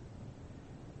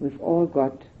 We've all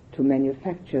got to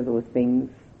manufacture those things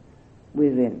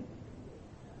within.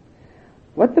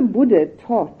 What the Buddha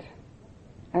taught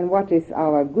and what is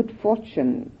our good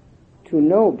fortune to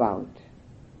know about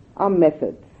are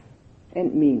methods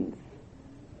and means,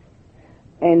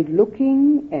 and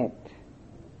looking at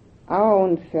our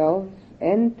own selves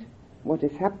and what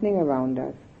is happening around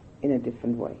us in a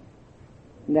different way.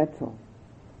 That's all.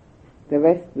 The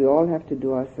rest we all have to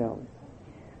do ourselves.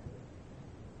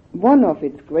 One of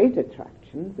its great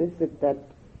attractions is that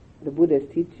the Buddha's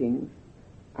teachings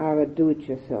are a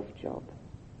do-it-yourself job.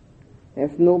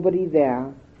 There's nobody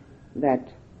there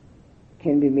that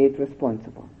can be made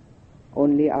responsible,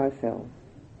 only ourselves.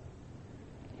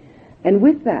 And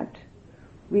with that,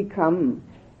 we come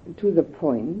to the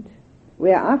point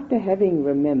where, after having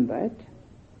remembered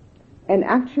and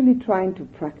actually trying to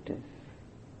practice,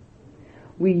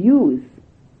 we use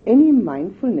any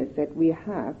mindfulness that we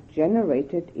have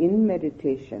generated in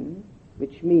meditation,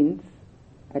 which means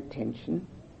attention,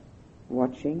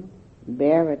 watching,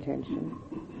 bare attention,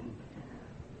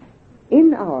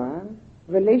 in our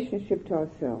relationship to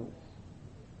ourselves.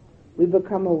 We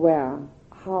become aware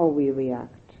how we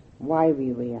react, why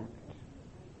we react.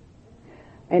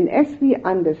 And as we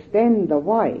understand the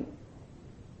why,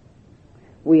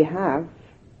 we have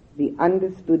the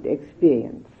understood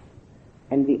experience.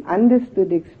 And the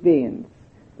understood experience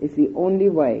is the only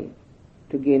way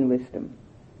to gain wisdom.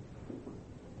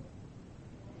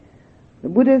 The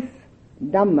Buddha's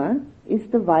Dhamma is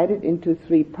divided into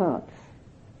 3 parts: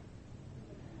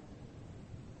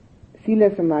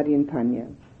 Sila, Samadhi and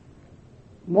Panya,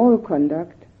 moral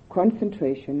conduct,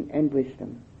 concentration and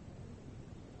wisdom.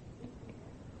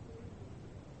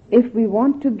 If we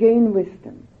want to gain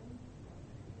wisdom,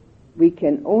 we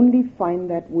can only find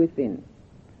that within.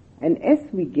 And as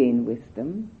we gain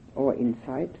wisdom, or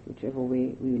insight, whichever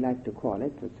way we like to call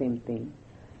it, the same thing,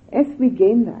 as we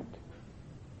gain that,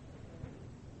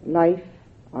 life,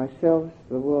 ourselves,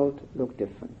 the world look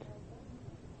different.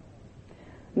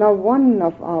 Now, one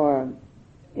of our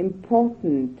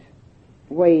important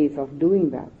ways of doing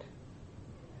that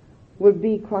would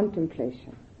be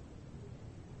contemplation.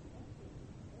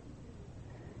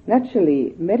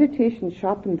 Naturally, meditation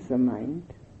sharpens the mind,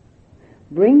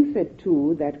 brings it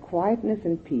to that quietness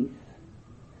and peace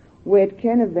where it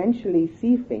can eventually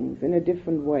see things in a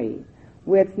different way,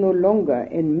 where it's no longer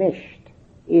enmeshed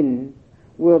in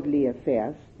worldly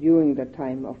affairs during the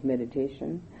time of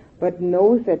meditation, but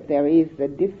knows that there is a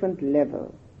different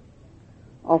level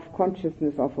of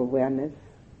consciousness, of awareness,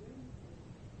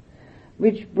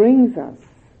 which brings us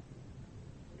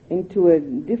into a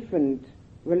different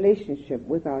relationship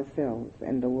with ourselves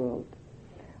and the world.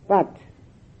 But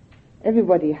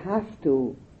everybody has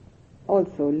to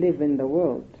also live in the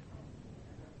world,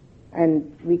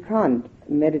 and we can't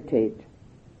meditate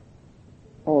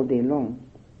all day long.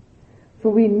 So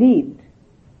we need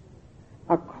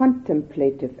a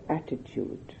contemplative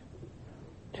attitude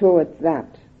towards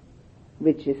that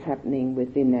which is happening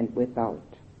within and without.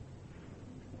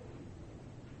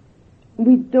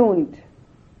 We don't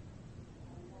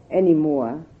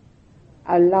anymore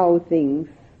allow things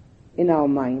in our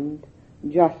mind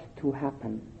just to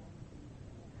happen.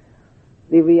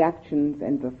 The reactions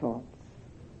and the thoughts.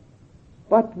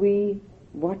 but we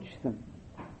watch them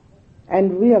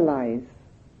and realize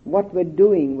what we're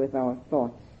doing with our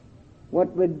thoughts,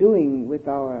 what we're doing with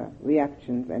our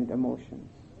reactions and emotions.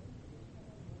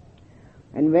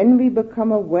 And when we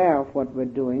become aware of what we're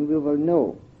doing, we will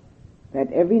know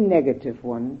that every negative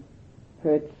one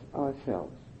hurts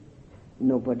ourselves,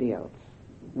 nobody else.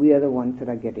 We are the ones that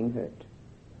are getting hurt.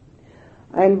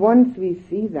 And once we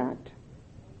see that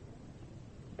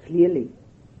clearly,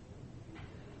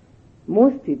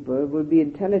 most people will be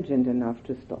intelligent enough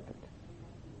to stop it.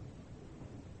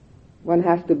 One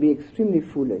has to be extremely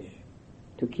foolish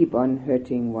to keep on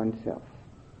hurting oneself.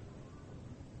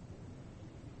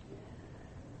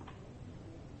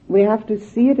 We have to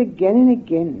see it again and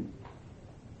again,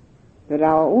 that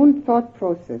our own thought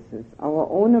processes, our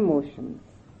own emotions,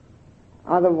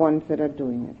 are the ones that are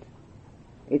doing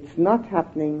it. It's not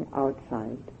happening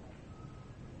outside.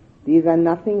 These are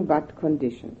nothing but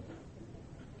conditions.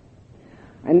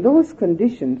 And those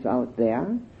conditions out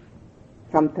there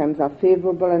sometimes are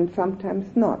favorable and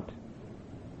sometimes not.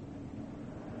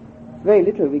 Very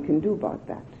little we can do about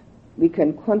that. We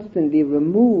can constantly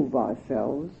remove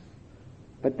ourselves,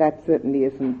 but that certainly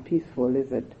isn't peaceful,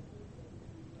 is it?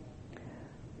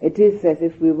 It is as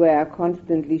if we were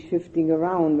constantly shifting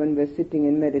around when we're sitting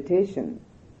in meditation.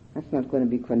 That's not going to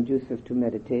be conducive to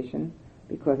meditation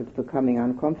because it's becoming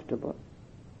uncomfortable.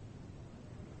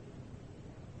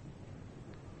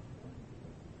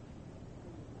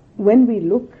 When we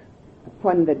look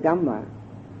upon the Dhamma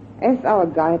as our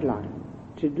guideline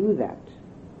to do that,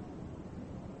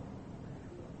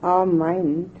 our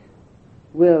mind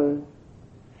will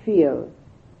feel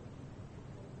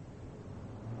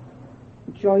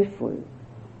joyful.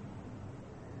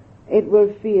 It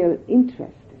will feel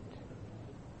interested.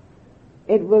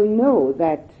 It will know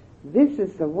that this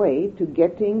is the way to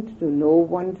getting to know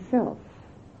oneself.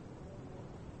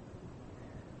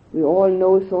 We all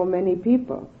know so many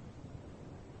people.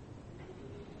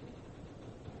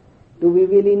 Do we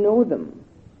really know them?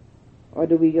 Or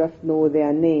do we just know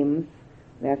their names,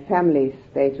 their family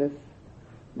status,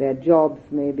 their jobs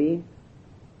maybe,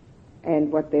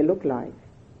 and what they look like?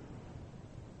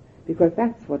 Because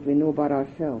that's what we know about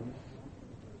ourselves.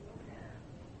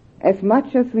 As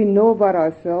much as we know about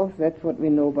ourselves, that's what we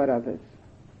know about others.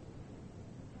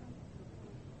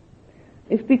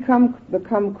 If we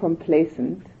become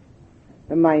complacent,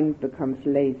 the mind becomes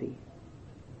lazy.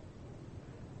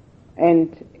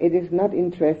 And it is not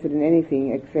interested in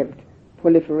anything except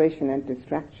proliferation and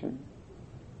distraction.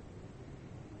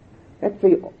 That's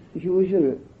the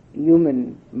usual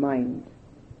human mind.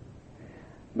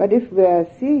 But if we are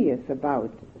serious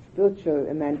about spiritual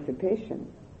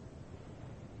emancipation,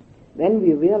 then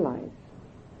we realize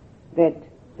that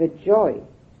the joy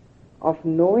of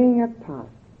knowing a path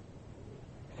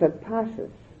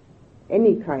surpasses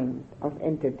any kind of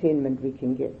entertainment we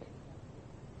can get.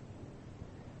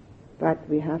 But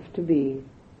we have to be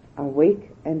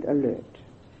awake and alert,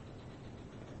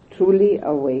 truly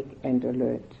awake and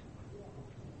alert.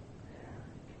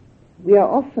 We are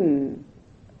often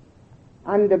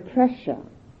under pressure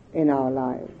in our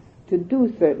lives to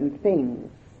do certain things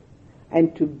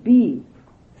and to be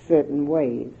certain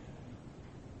ways.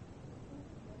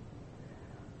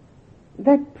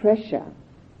 That pressure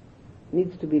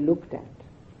needs to be looked at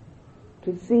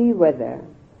to see whether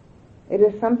it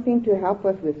is something to help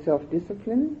us with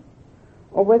self-discipline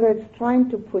or whether it's trying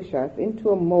to push us into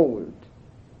a mold.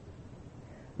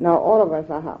 Now all of us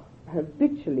are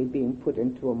habitually being put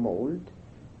into a mold,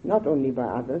 not only by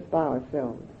others, by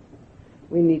ourselves.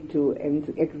 We need to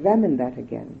examine that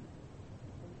again.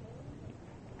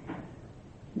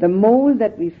 The mold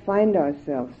that we find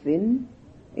ourselves in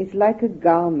is like a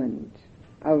garment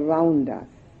around us,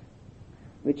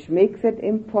 which makes it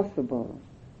impossible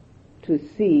to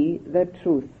see the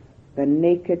truth, the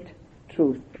naked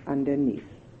truth underneath.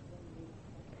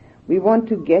 We want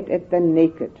to get at the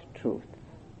naked truth.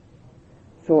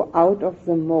 So out of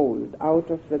the mold, out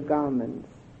of the garments,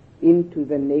 into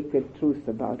the naked truth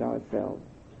about ourselves.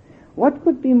 What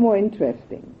could be more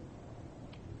interesting?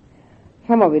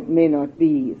 Some of it may not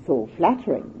be so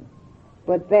flattering,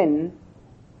 but then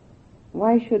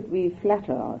why should we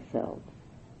flatter ourselves?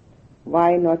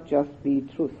 Why not just be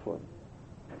truthful?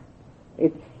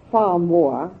 It's far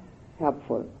more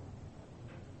helpful.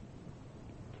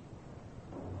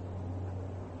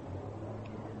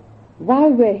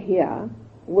 While we're here,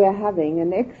 we're having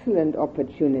an excellent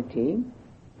opportunity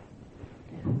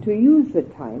to use the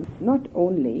time not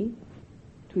only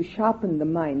to sharpen the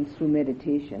mind through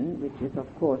meditation, which is of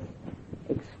course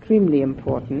extremely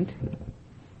important,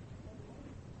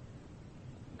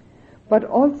 but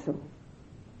also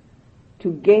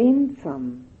to gain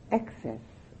some access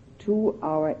to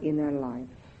our inner life.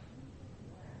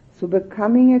 So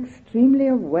becoming extremely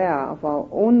aware of our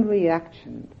own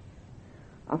reactions,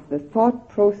 of the thought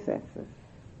processes,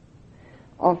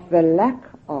 of the lack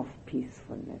of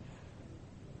peacefulness,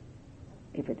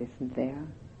 if it isn't there,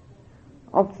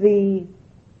 of the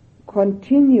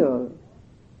continual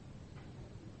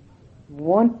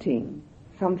wanting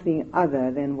something other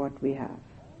than what we have.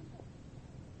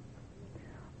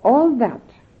 All that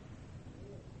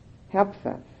helps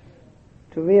us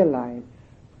to realize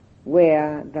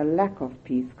where the lack of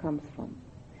peace comes from.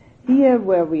 Here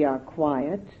where we are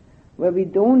quiet, where we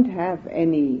don't have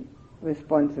any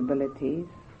responsibilities,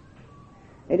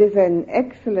 it is an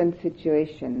excellent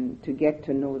situation to get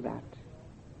to know that.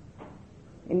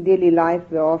 In daily life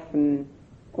we're often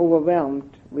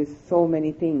overwhelmed with so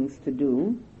many things to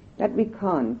do that we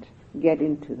can't get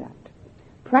into that.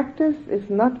 Practice is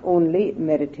not only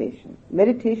meditation.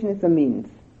 Meditation is a means.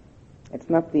 It's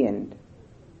not the end.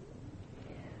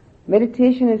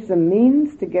 Meditation is the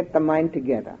means to get the mind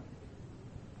together,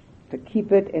 to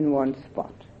keep it in one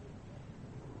spot.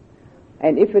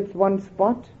 And if it's one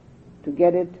spot, to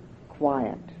get it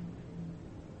quiet,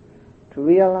 to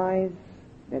realize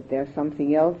that there's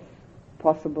something else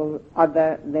possible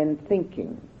other than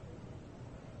thinking.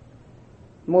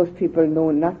 Most people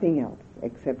know nothing else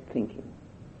except thinking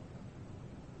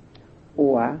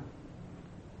or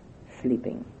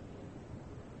sleeping.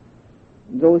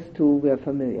 Those two we're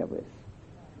familiar with.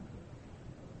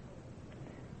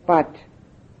 But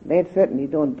they certainly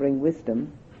don't bring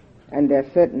wisdom, and they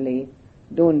certainly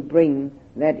don't bring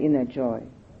that inner joy.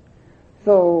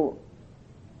 So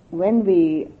when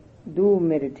we do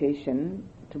meditation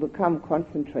to become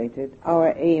concentrated,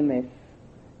 our aim is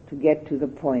to get to the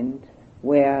point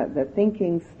where the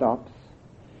thinking stops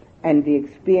and the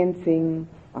experiencing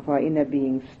of our inner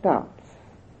being starts.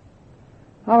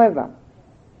 However,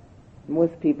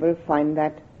 most people find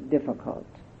that difficult,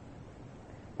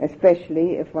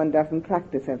 especially if one doesn't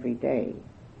practice every day.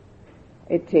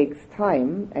 It takes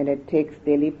time and it takes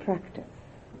daily practice.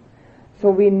 So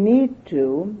we need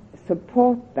to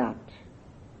support that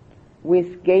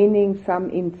with gaining some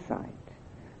insight.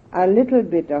 A little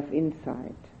bit of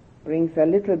insight brings a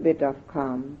little bit of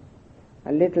calm.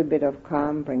 A little bit of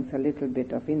calm brings a little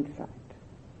bit of insight.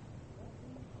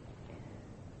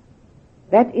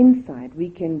 That insight we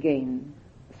can gain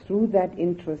through that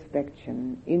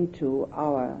introspection into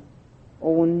our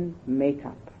own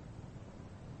makeup.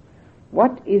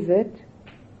 What is it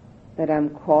that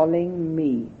I'm calling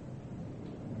me?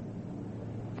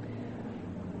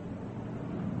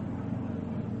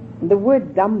 The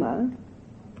word Dhamma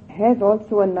has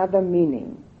also another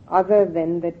meaning other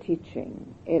than the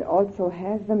teaching. It also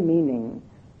has the meaning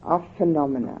of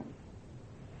phenomena.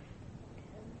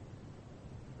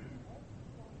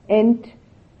 And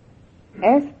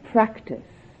as practice,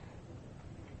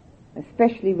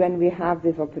 especially when we have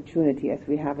this opportunity as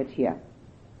we have it here,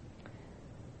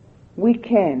 we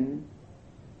can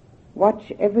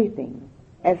watch everything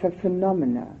as a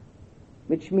phenomena,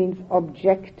 which means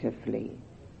objectively,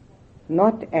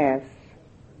 not as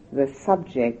the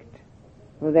subject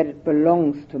or that it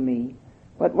belongs to me,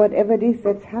 but whatever it is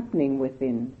that's happening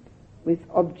within, with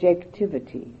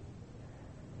objectivity.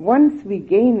 Once we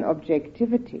gain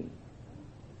objectivity,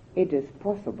 it is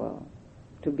possible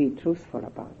to be truthful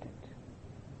about it,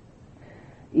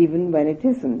 even when it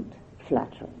isn't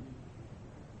flattering.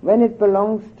 When it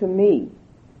belongs to me,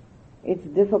 it's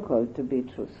difficult to be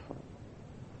truthful.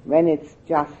 When it's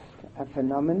just a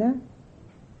phenomena,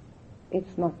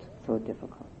 it's not so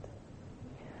difficult.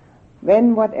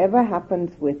 When whatever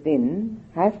happens within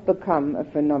has become a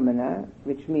phenomena,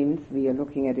 which means we are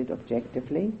looking at it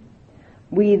objectively,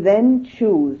 we then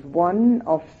choose one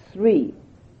of three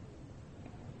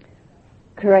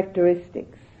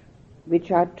characteristics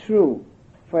which are true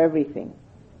for everything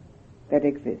that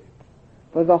exists,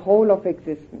 for the whole of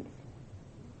existence.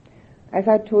 As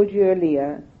I told you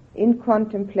earlier, in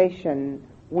contemplation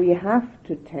we have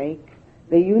to take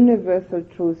the universal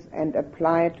truth and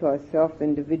apply it to ourselves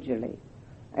individually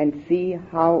and see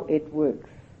how it works.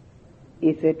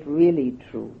 Is it really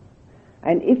true?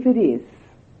 And if it is,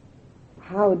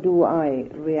 how do I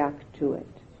react to it?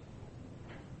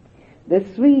 The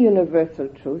three universal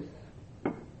truths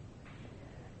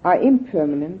are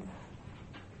impermanence,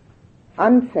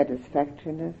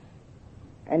 unsatisfactoriness,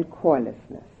 and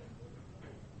corelessness.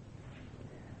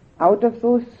 Out of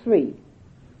those three,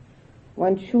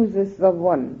 one chooses the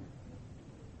one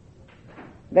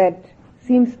that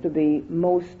seems to be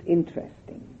most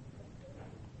interesting.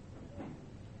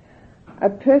 A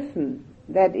person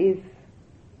that is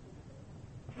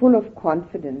full of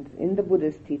confidence in the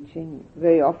Buddha's teaching,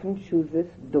 very often chooses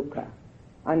dukkha,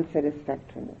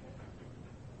 unsatisfactoriness.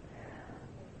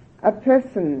 A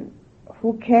person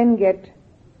who can get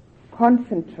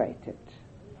concentrated,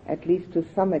 at least to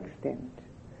some extent,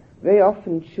 very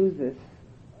often chooses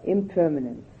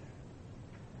impermanence.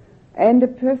 And a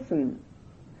person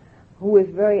who is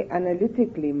very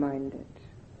analytically minded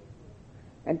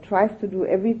and tries to do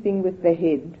everything with the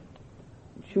head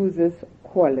chooses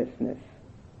corelessness,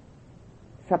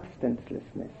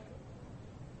 substancelessness.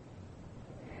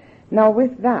 Now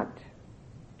with that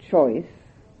choice,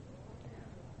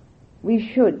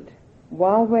 we should,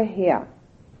 while we're here,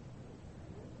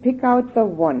 pick out the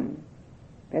one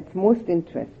that's most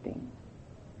interesting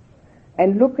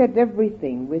and look at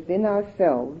everything within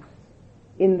ourselves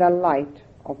in the light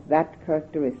of that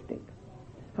characteristic.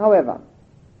 However,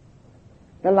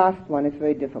 the last one is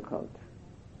very difficult,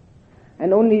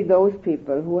 and only those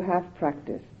people who have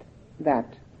practiced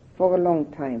that for a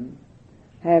long time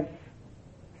have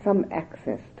some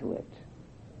access to it.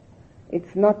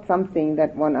 It's not something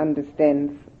that one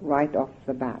understands right off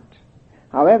the bat.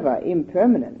 However,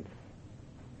 impermanence,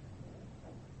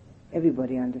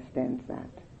 everybody understands that.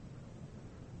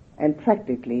 And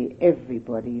practically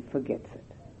everybody forgets it.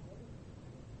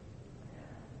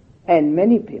 And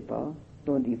many people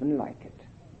don't even like it.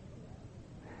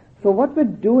 So what we're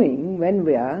doing when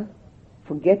we are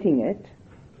forgetting it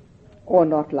or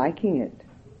not liking it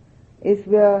is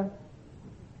we're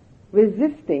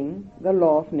resisting the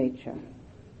law of nature.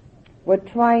 We're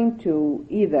trying to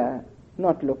either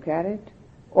not look at it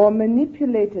or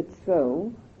manipulate it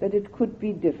so that it could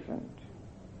be different,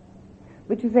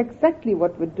 which is exactly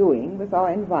what we're doing with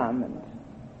our environment.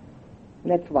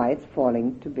 That's why it's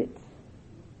falling to bits.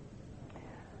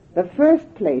 The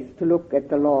first place to look at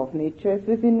the law of nature is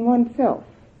within oneself.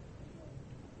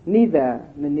 Neither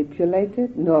manipulate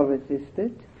it nor resist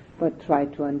it, but try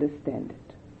to understand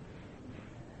it.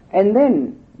 And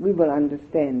then we will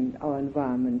understand our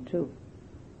environment too,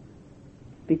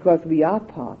 because we are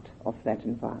part of that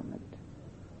environment.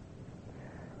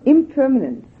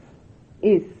 Impermanence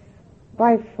is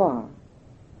by far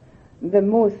the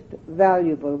most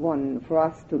valuable one for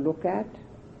us to look at,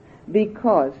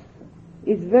 because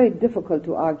it's very difficult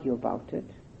to argue about it,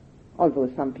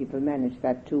 although some people manage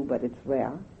that too, but it's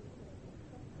rare.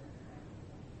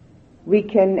 We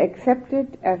can accept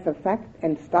it as a fact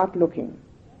and start looking.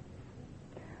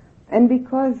 And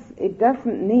because it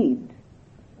doesn't need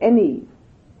any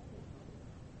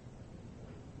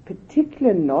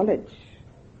particular knowledge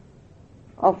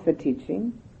of the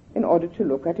teaching in order to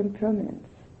look at impermanence.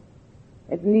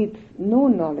 It needs no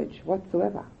knowledge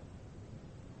whatsoever.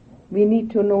 We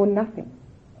need to know nothing.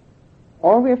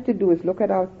 All we have to do is look at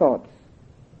our thoughts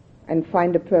and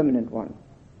find a permanent one.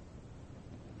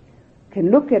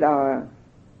 Can look at our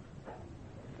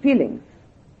feelings,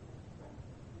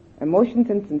 emotions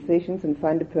and sensations, and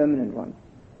find a permanent one.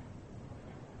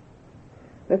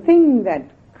 The thing that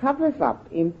covers up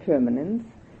impermanence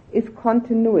is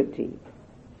continuity.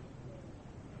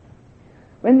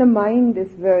 When the mind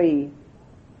is very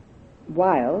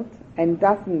wild and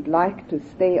doesn't like to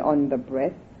stay on the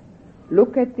breath,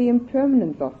 look at the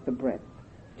impermanence of the breath.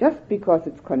 Just because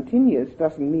it's continuous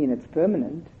doesn't mean it's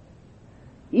permanent.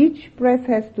 Each breath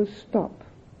has to stop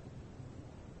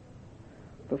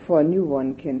before a new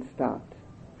one can start.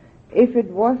 If it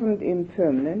wasn't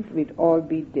impermanent, we'd all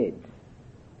be dead.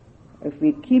 If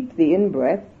we keep the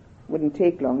in-breath, wouldn't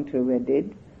take long till we're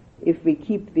dead. If we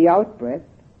keep the out-breath,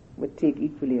 would take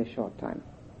equally a short time.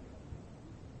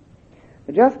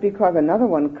 But just because another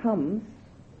one comes,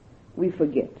 we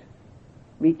forget.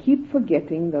 We keep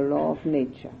forgetting the law of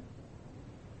nature.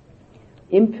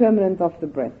 Impermanence of the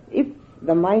breath. If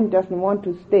the mind doesn't want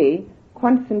to stay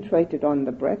concentrated on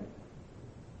the breath,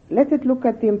 let it look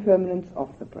at the impermanence of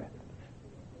the breath.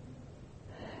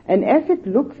 And as it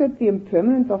looks at the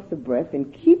impermanence of the breath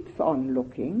and keeps on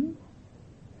looking,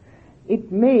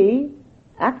 it may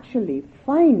actually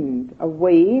find a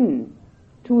way in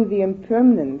to the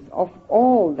impermanence of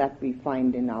all that we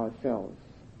find in ourselves.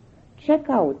 Check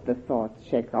out the thoughts,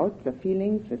 check out the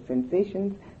feelings, the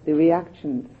sensations, the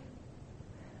reactions.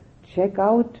 Check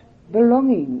out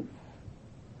belongings.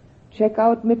 Check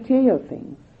out material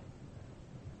things.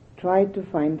 Try to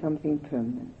find something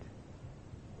permanent.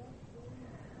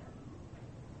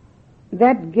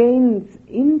 That gains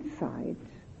insight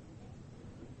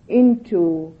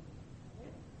into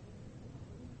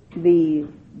the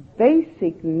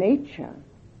basic nature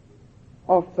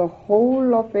of the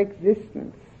whole of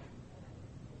existence.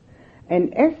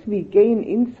 And as we gain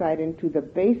insight into the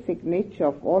basic nature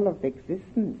of all of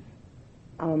existence,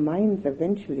 our minds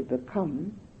eventually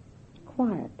become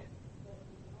quiet.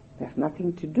 There's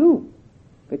nothing to do.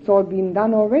 It's all been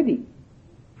done already.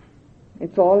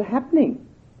 It's all happening.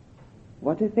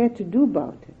 What is there to do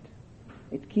about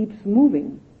it? It keeps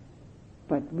moving,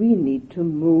 but we need to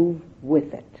move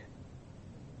with it.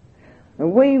 The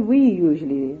way we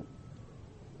usually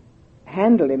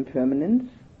handle impermanence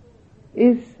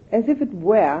is as if it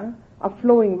were a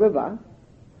flowing river,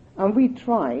 and we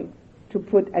try to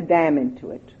put a dam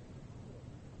into it.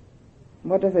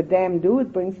 What does a dam do?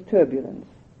 It brings turbulence,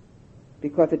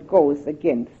 because it goes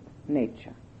against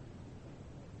nature.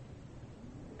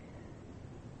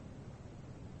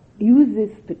 Use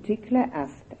this particular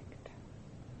aspect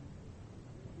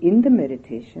in the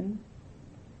meditation,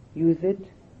 use it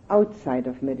outside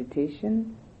of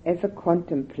meditation as a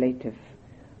contemplative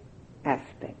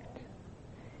aspect.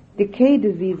 Decay,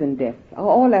 disease, and death are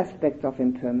all aspects of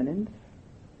impermanence.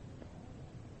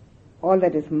 All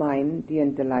that is mine, dear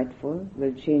and delightful,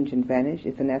 will change and vanish,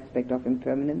 is an aspect of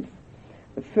impermanence.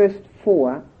 The first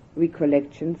 4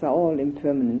 recollections are all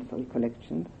impermanence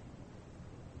recollections.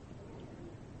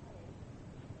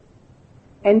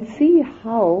 And see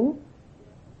how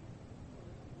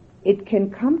it can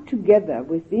come together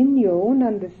within your own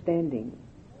understanding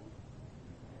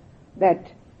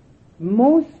that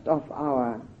most of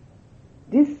our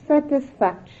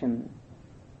dissatisfaction,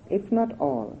 if not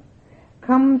all,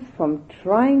 comes from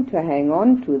trying to hang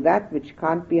on to that which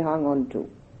can't be hung on to,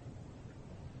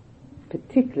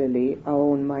 particularly our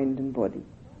own mind and body.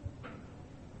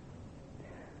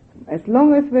 As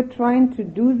long as we're trying to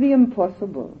do the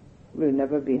impossible, we'll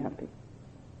never be happy.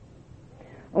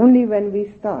 Only when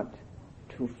we start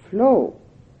to flow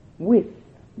with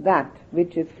that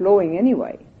which is flowing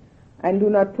anyway, and do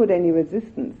not put any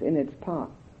resistance in its path,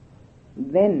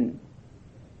 then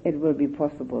it will be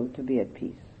possible to be at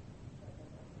peace.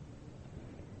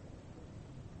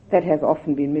 That has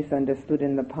often been misunderstood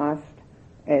in the past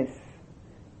as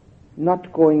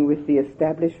not going with the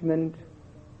establishment,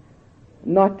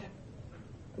 not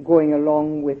going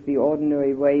along with the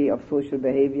ordinary way of social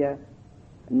behavior.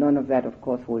 None of that, of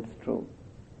course, holds true.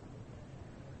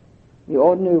 The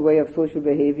ordinary way of social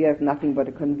behavior is nothing but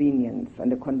a convenience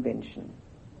and a convention,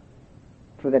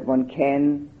 so that one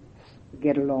can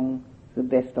get along to the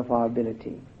best of our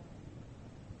ability.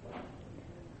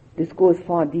 This goes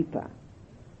far deeper.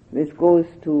 This goes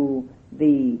to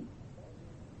the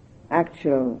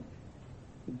actual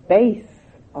base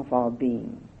of our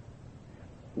being,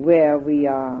 where we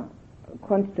are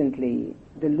constantly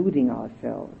deluding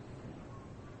ourselves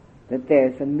that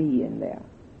there's a me in there.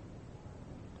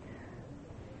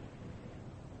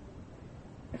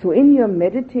 So in your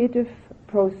meditative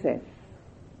process,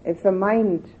 if the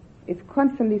mind is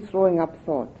constantly throwing up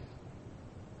thoughts,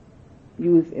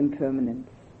 use impermanence.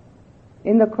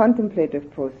 In the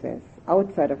contemplative process,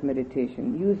 outside of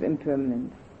meditation, use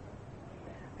impermanence.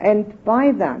 And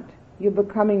by that, you're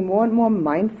becoming more and more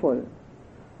mindful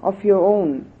of your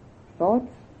own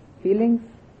thoughts, feelings,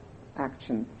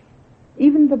 actions,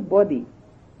 even the body.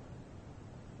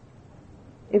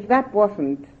 If that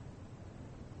wasn't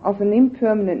of an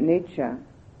impermanent nature,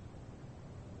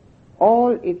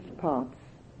 all its parts,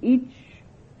 each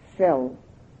cell,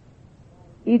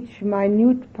 each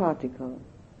minute particle,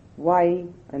 why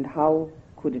and how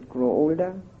could it grow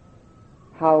older?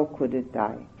 How could it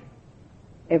die?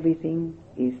 Everything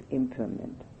is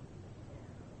impermanent.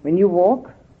 When you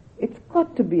walk, it's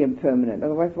got to be impermanent,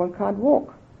 otherwise one can't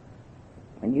walk.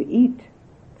 When you eat,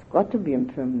 it's got to be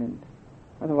impermanent,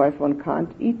 otherwise one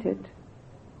can't eat it.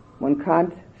 One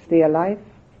can't stay alive,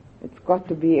 it's got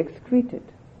to be excreted.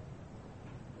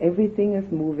 Everything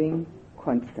is moving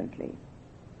constantly.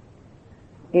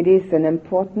 It is an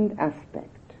important aspect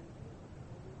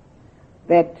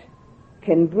that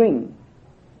can bring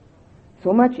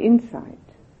so much insight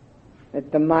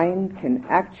that the mind can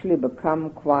actually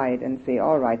become quiet and say,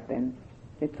 all right then,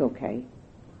 it's okay.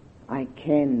 I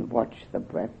can watch the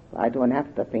breath. I don't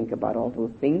have to think about all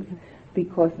those things,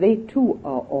 because they too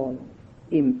are all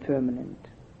impermanent.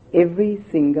 Every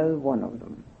single one of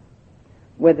them.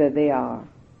 Whether they are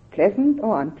pleasant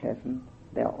or unpleasant,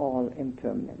 they're all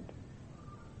impermanent.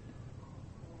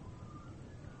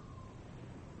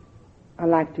 I'd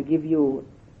like to give you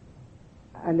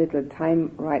a little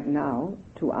time right now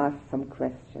to ask some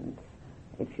questions,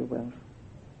 if you will.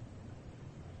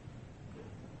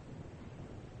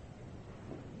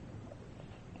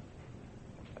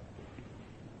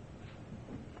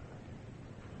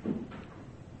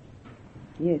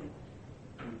 Yes.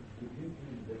 Could you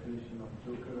give the definition of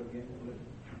dukkha again, please?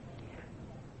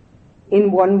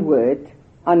 In one word,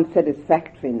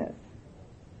 unsatisfactoriness.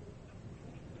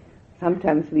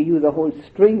 Sometimes we use a whole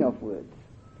string of words.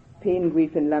 pain,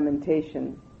 grief, and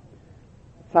lamentation,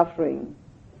 suffering,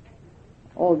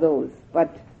 all those.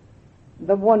 But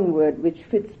the one word which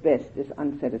fits best is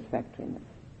unsatisfactoriness.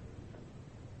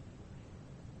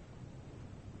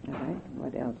 All right,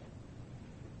 what else?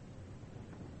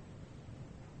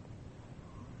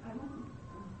 I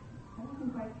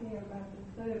wasn't quite clear about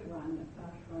the third one,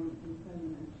 apart from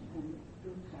impermanence and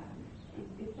dukkha.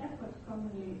 Is that what's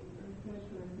commonly referred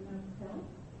to as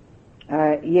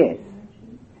non-self? Yes.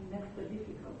 And that's the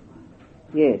difficult one.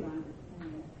 Yes.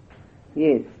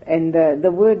 Yes. And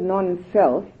the word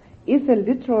non-self is a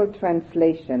literal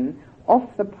translation of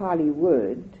the Pali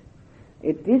word.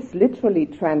 It is literally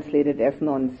translated as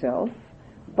non-self,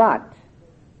 but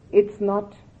it's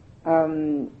not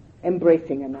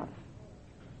embracing enough.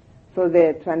 So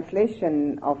the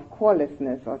translation of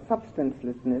corelessness or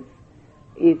substancelessness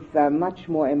is much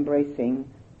more embracing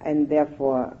and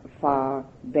therefore far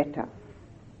better.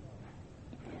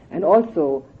 And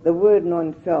also the word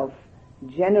non-self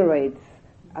generates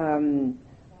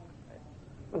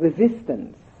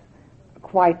resistance,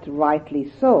 quite rightly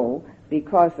so,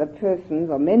 because a person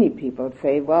or many people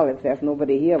say, well, if there's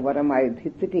nobody here, what am I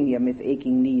sitting here with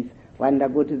aching knees? Why don't I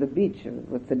go to the beach?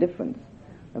 What's the difference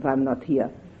if I'm not here?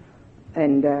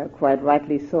 And quite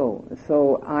rightly so.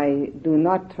 So I do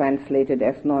not translate it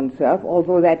as non-self,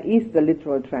 although that is the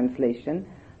literal translation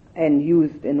and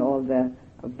used in all the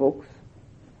books.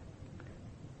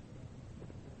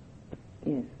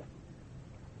 Yes.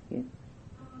 Yes.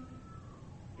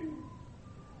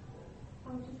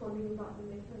 I was just wondering about the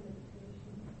metta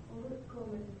meditation. Although it's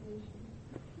called meditation,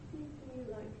 it seems to me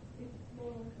like it's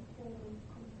more like a form of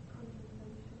contemplation,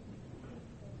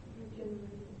 you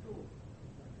generate a thought.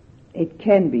 It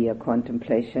can be a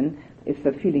contemplation if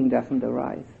the feeling doesn't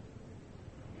arise.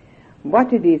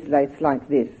 What it is, it's like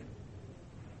this.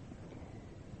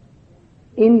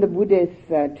 In the Buddhist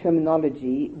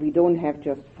terminology, we don't have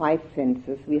just 5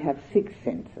 senses, we have 6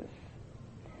 senses.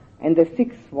 And the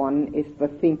 6th one is the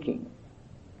thinking.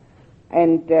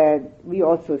 And we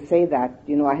also say that,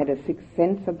 I had a 6th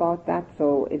sense about that,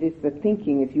 so it is the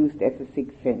thinking is used as a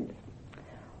 6th sense.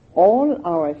 All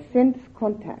our sense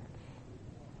contacts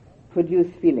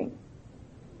produce feeling,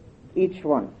 each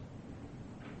one.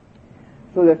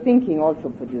 So the thinking also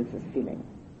produces feeling.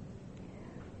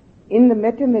 In the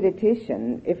metta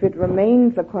meditation, if it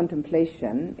remains a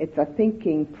contemplation, it's a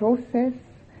thinking process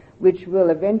which will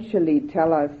eventually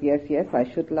tell us, yes, I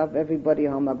should love everybody,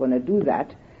 how am I going to do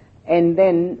that? And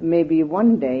then maybe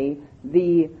one day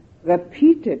the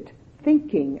repeated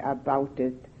thinking about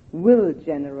it will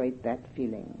generate that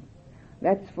feeling.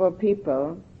 That's for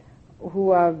people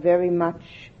who are very much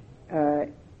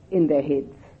in their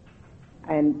heads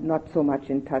and not so much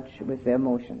in touch with their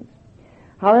emotions.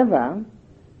 However,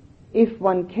 if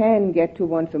one can get to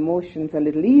one's emotions a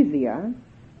little easier,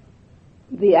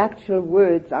 the actual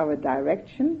words are a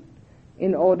direction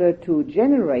in order to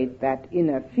generate that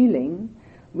inner feeling,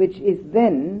 which is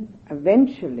then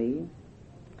eventually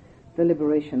the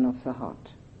liberation of the heart.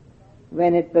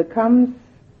 When it becomes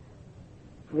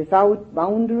without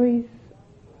boundaries,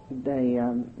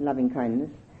 the loving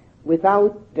kindness,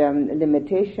 without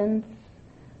limitations,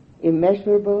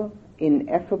 immeasurable,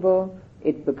 ineffable,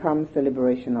 it becomes the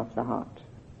liberation of the heart.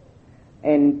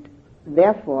 And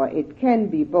therefore it can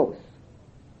be both.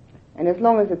 And as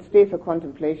long as it stays a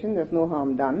contemplation, there's no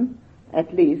harm done.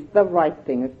 At least the right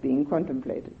thing is being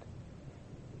contemplated.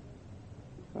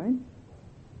 Right?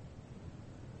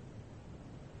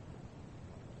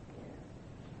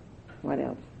 What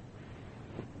else?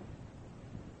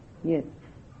 Yes.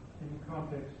 In the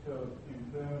context of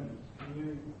impermanence, can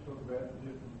you talk about the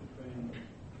difference between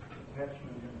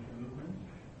attachment and commitment,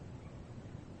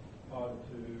 either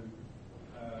to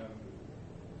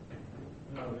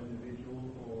another individual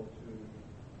or to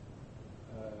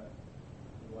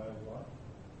the way of life?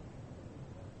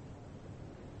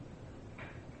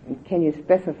 And can you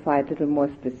specify it a little more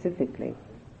specifically?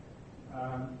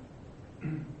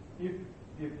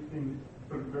 If in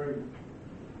sort of very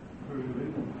crude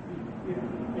reasons, if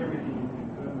everything is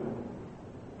impermanent,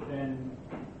 then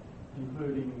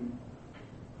including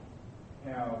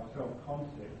our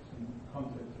self-concepts and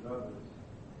concepts of others,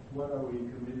 what are we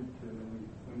committed to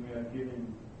when we are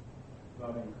giving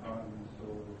loving kindness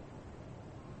or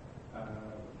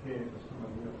care to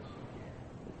somebody else?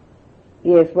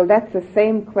 Yes, well that's the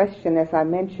same question as I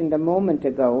mentioned a moment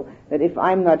ago, that if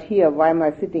I'm not here, why am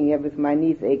I sitting here with my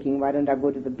knees aching, why don't I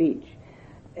go to the beach?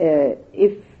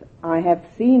 If I have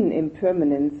seen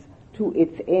impermanence to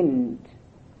its end,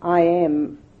 I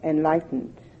am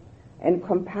enlightened. And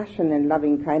compassion and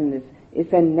loving kindness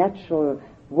is a natural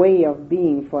way of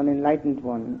being for an enlightened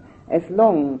one. as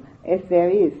long as there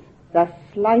is the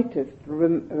slightest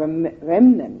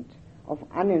remnant of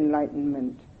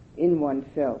unenlightenment in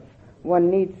oneself,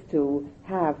 one needs to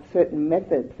have certain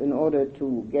methods in order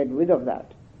to get rid of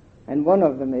that. And one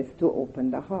of them is to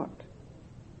open the heart.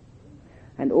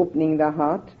 And opening the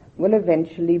heart will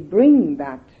eventually bring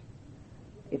that,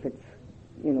 if it's,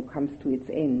 comes to its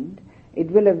end, it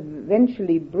will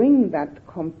eventually bring that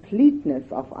completeness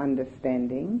of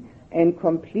understanding and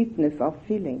completeness of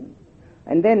feeling.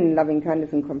 And then loving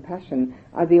kindness and compassion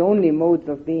are the only modes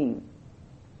of being.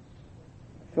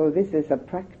 So this is a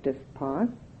practice path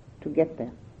to get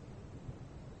there.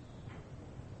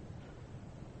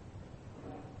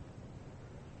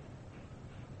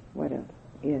 What else?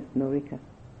 Yes, Norika.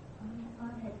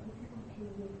 I've had difficulty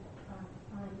with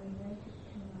I'm related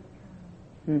to my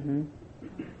karma. Mm-hmm.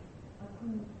 I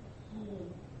couldn't hear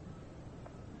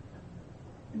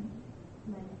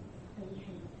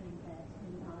manifestation through that,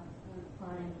 and I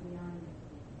am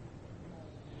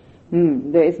the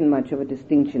only. There isn't much of a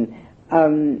distinction.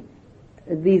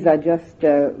 These are just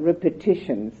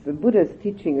repetitions. The Buddha's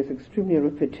teaching is extremely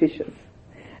repetitious.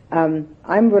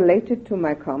 I'm related to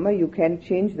my karma. You can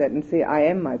change that and say, I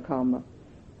am my karma.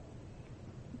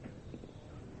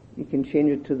 You can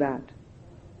change it to that.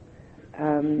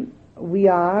 We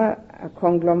are a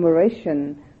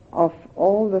conglomeration of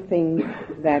all the things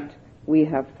that we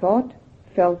have thought,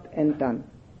 felt, and done.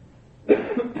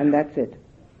 And that's it.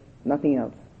 Nothing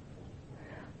else.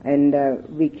 And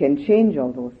we can change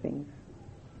all those things.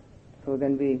 So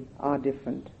then we are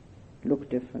different, look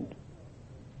different.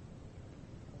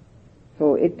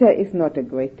 So it is not a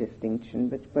great distinction,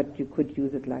 but you could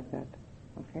use it like that.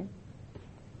 Okay?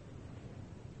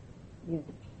 Yes.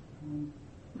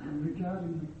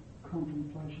 Regarding the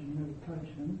contemplation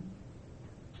meditation,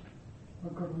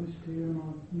 I've got a list here and I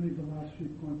need the last few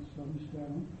points I missed out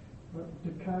on. But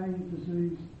decay,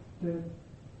 disease, death,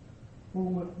 all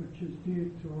that which is dear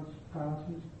to us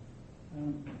passes.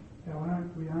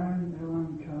 We own our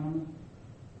own karma.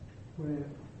 We're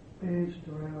heirs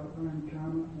to our own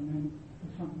karma, and then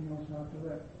there's something else after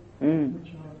that,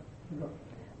 which I forgot.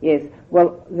 Yes,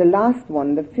 well, the last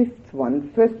one, the fifth one,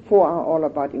 the first four are all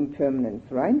about impermanence,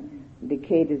 right?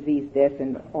 Decay, disease, death,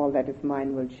 and all that is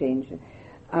mine will change.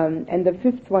 And the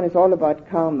fifth one is all about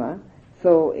karma.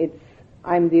 So it's,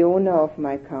 I'm the owner of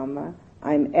my karma,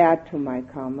 I'm heir to my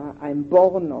karma, I'm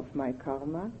born of my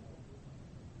karma.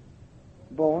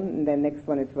 Born, and the next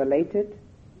one is related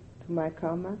to my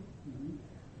karma.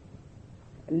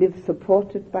 Live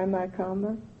supported by my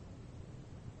karma.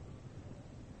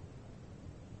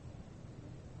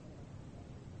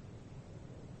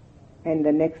 And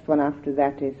the next one after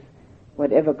that is,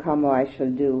 whatever karma I shall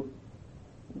do,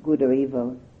 good or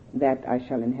evil, that I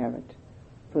shall inherit.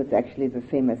 So it's actually the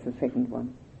same as the second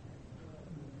one.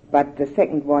 But the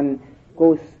second one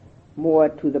goes more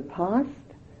to the past,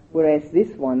 whereas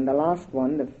this one, the last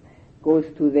one, goes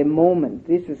to the moment.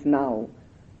 This is now.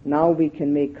 Now we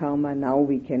can make karma, now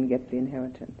we can get the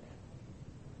inheritance.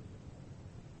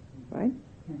 Right?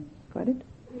 Got it?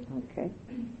 Okay.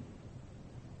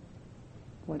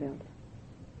 What else?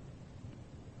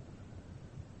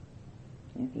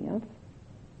 Anything else?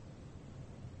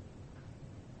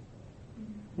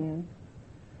 Yeah.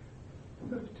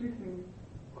 I've got two things.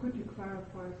 Could you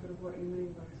clarify sort of what you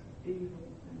mean by evil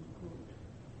and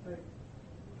good? Like,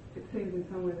 it seems in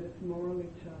some way that it's morally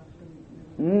charged.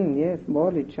 Yes,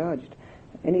 morally charged.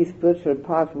 Any spiritual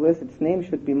path worth its name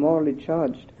should be morally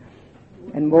charged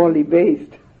and morally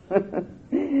based.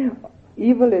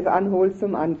 Evil is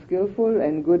unwholesome, unskillful,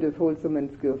 and good is wholesome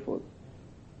and skillful.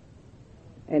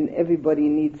 And everybody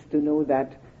needs to know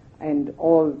that. And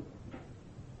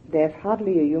there's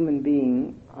hardly a human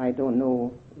being, I don't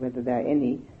know whether there are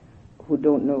any, who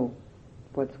don't know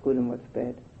what's good and what's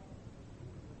bad.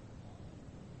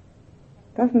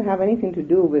 Doesn't have anything to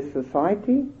do with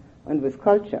society and with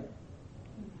culture.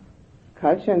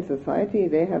 Culture and society,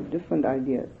 they have different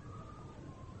ideas.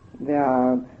 There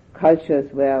are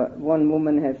cultures where one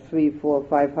woman has 3, 4,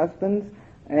 5 husbands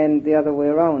and the other way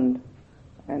around.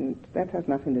 And that has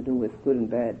nothing to do with good and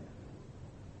bad.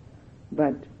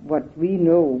 But what we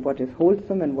know, what is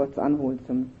wholesome and what's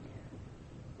unwholesome,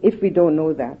 if we don't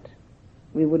know that,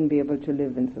 we wouldn't be able to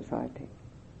live in society.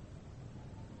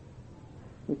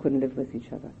 We couldn't live with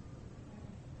each other.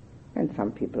 And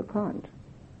some people can't.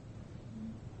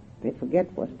 They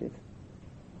forget what it is.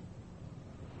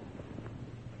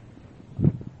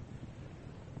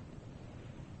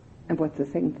 And what's the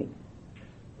second thing?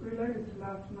 Related to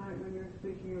last night when you were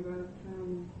speaking about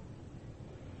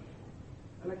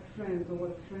like friends or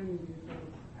what a friend is, or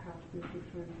how to be a good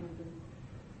friend, something.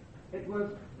 it was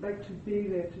like to be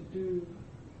there to do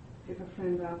if a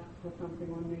friend asks for something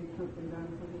or needs something done.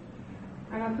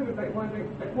 And I'm sort of like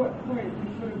wondering at what point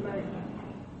you sort of like,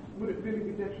 would it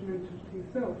really be detrimental to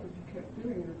yourself if you kept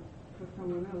doing it for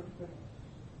someone else?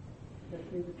 That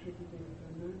seems a tricky thing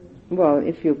to know. Well,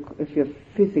 if you're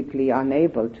physically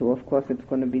unable to, of course it's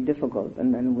going to be difficult,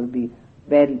 and then it will be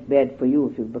bad for you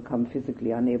if you become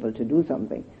physically unable to do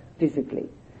something physically.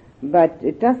 But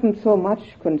it doesn't so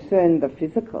much concern the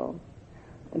physical.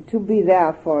 And to be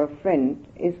there for a friend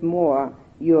is more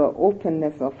your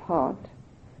openness of heart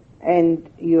and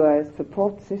your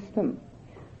support system,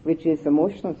 which is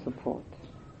emotional support,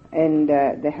 and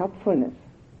the helpfulness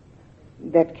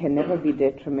that can never be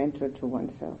detrimental to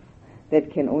oneself.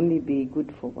 That can only be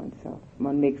good for oneself.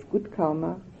 One makes good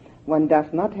karma. One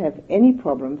does not have any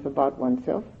problems about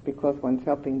oneself because one's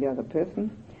helping the other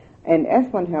person. And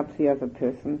as one helps the other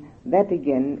person, that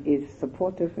again is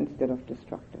supportive instead of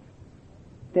destructive.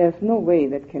 There's no way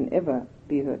that can ever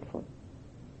be hurtful.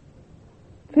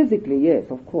 Physically, yes,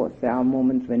 of course. There are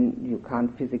moments when you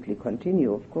can't physically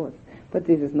continue, of course. But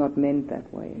this is not meant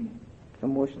that way. It's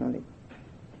emotionally.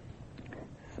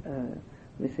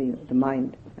 With the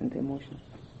mind and the emotions.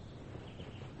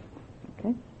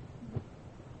 Okay?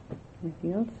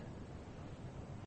 Anything else?